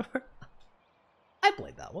Convenience Store? I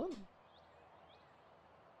played that one.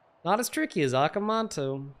 Not as tricky as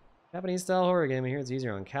Akamanto. Japanese-style horror game. I hear it's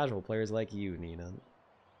easier on casual players like you, Nina.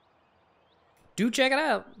 Do check it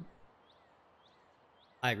out.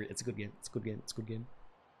 I agree. It's a good game. It's a good game. It's a good game.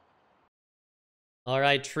 All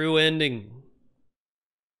right, true ending.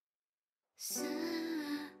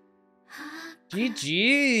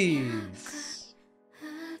 GG's.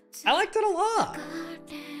 I liked it a lot.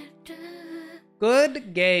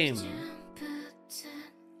 Good game.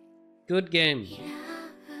 Good game.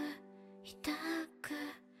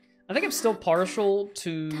 I think I'm still partial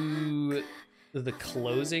to the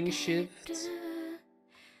closing shift.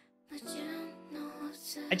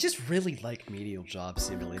 I just really like medial job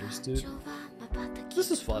simulators, dude.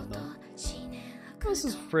 This is fun, though. This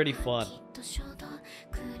is pretty fun.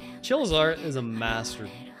 Chill's art is a master.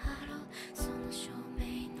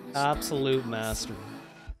 Absolute master.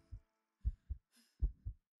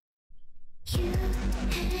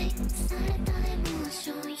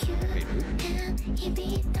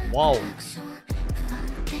 Whoa.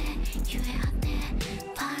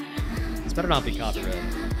 This better not be copyright.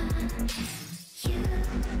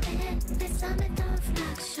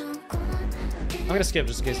 I'm gonna skip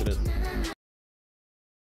just in case it is.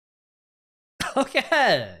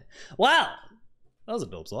 Okay. Wow. That was a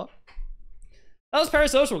dope song. That was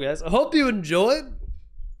Parasocial, guys. I hope you enjoyed.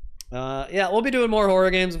 Yeah, we'll be doing more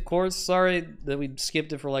horror games, of course. Sorry that we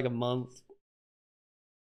skipped it for like a month.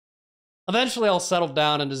 Eventually, I'll settle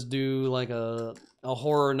down and just do like a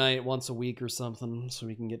horror night once a week or something so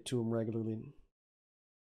we can get to them regularly.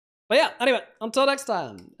 But yeah, anyway, until next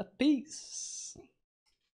time, peace.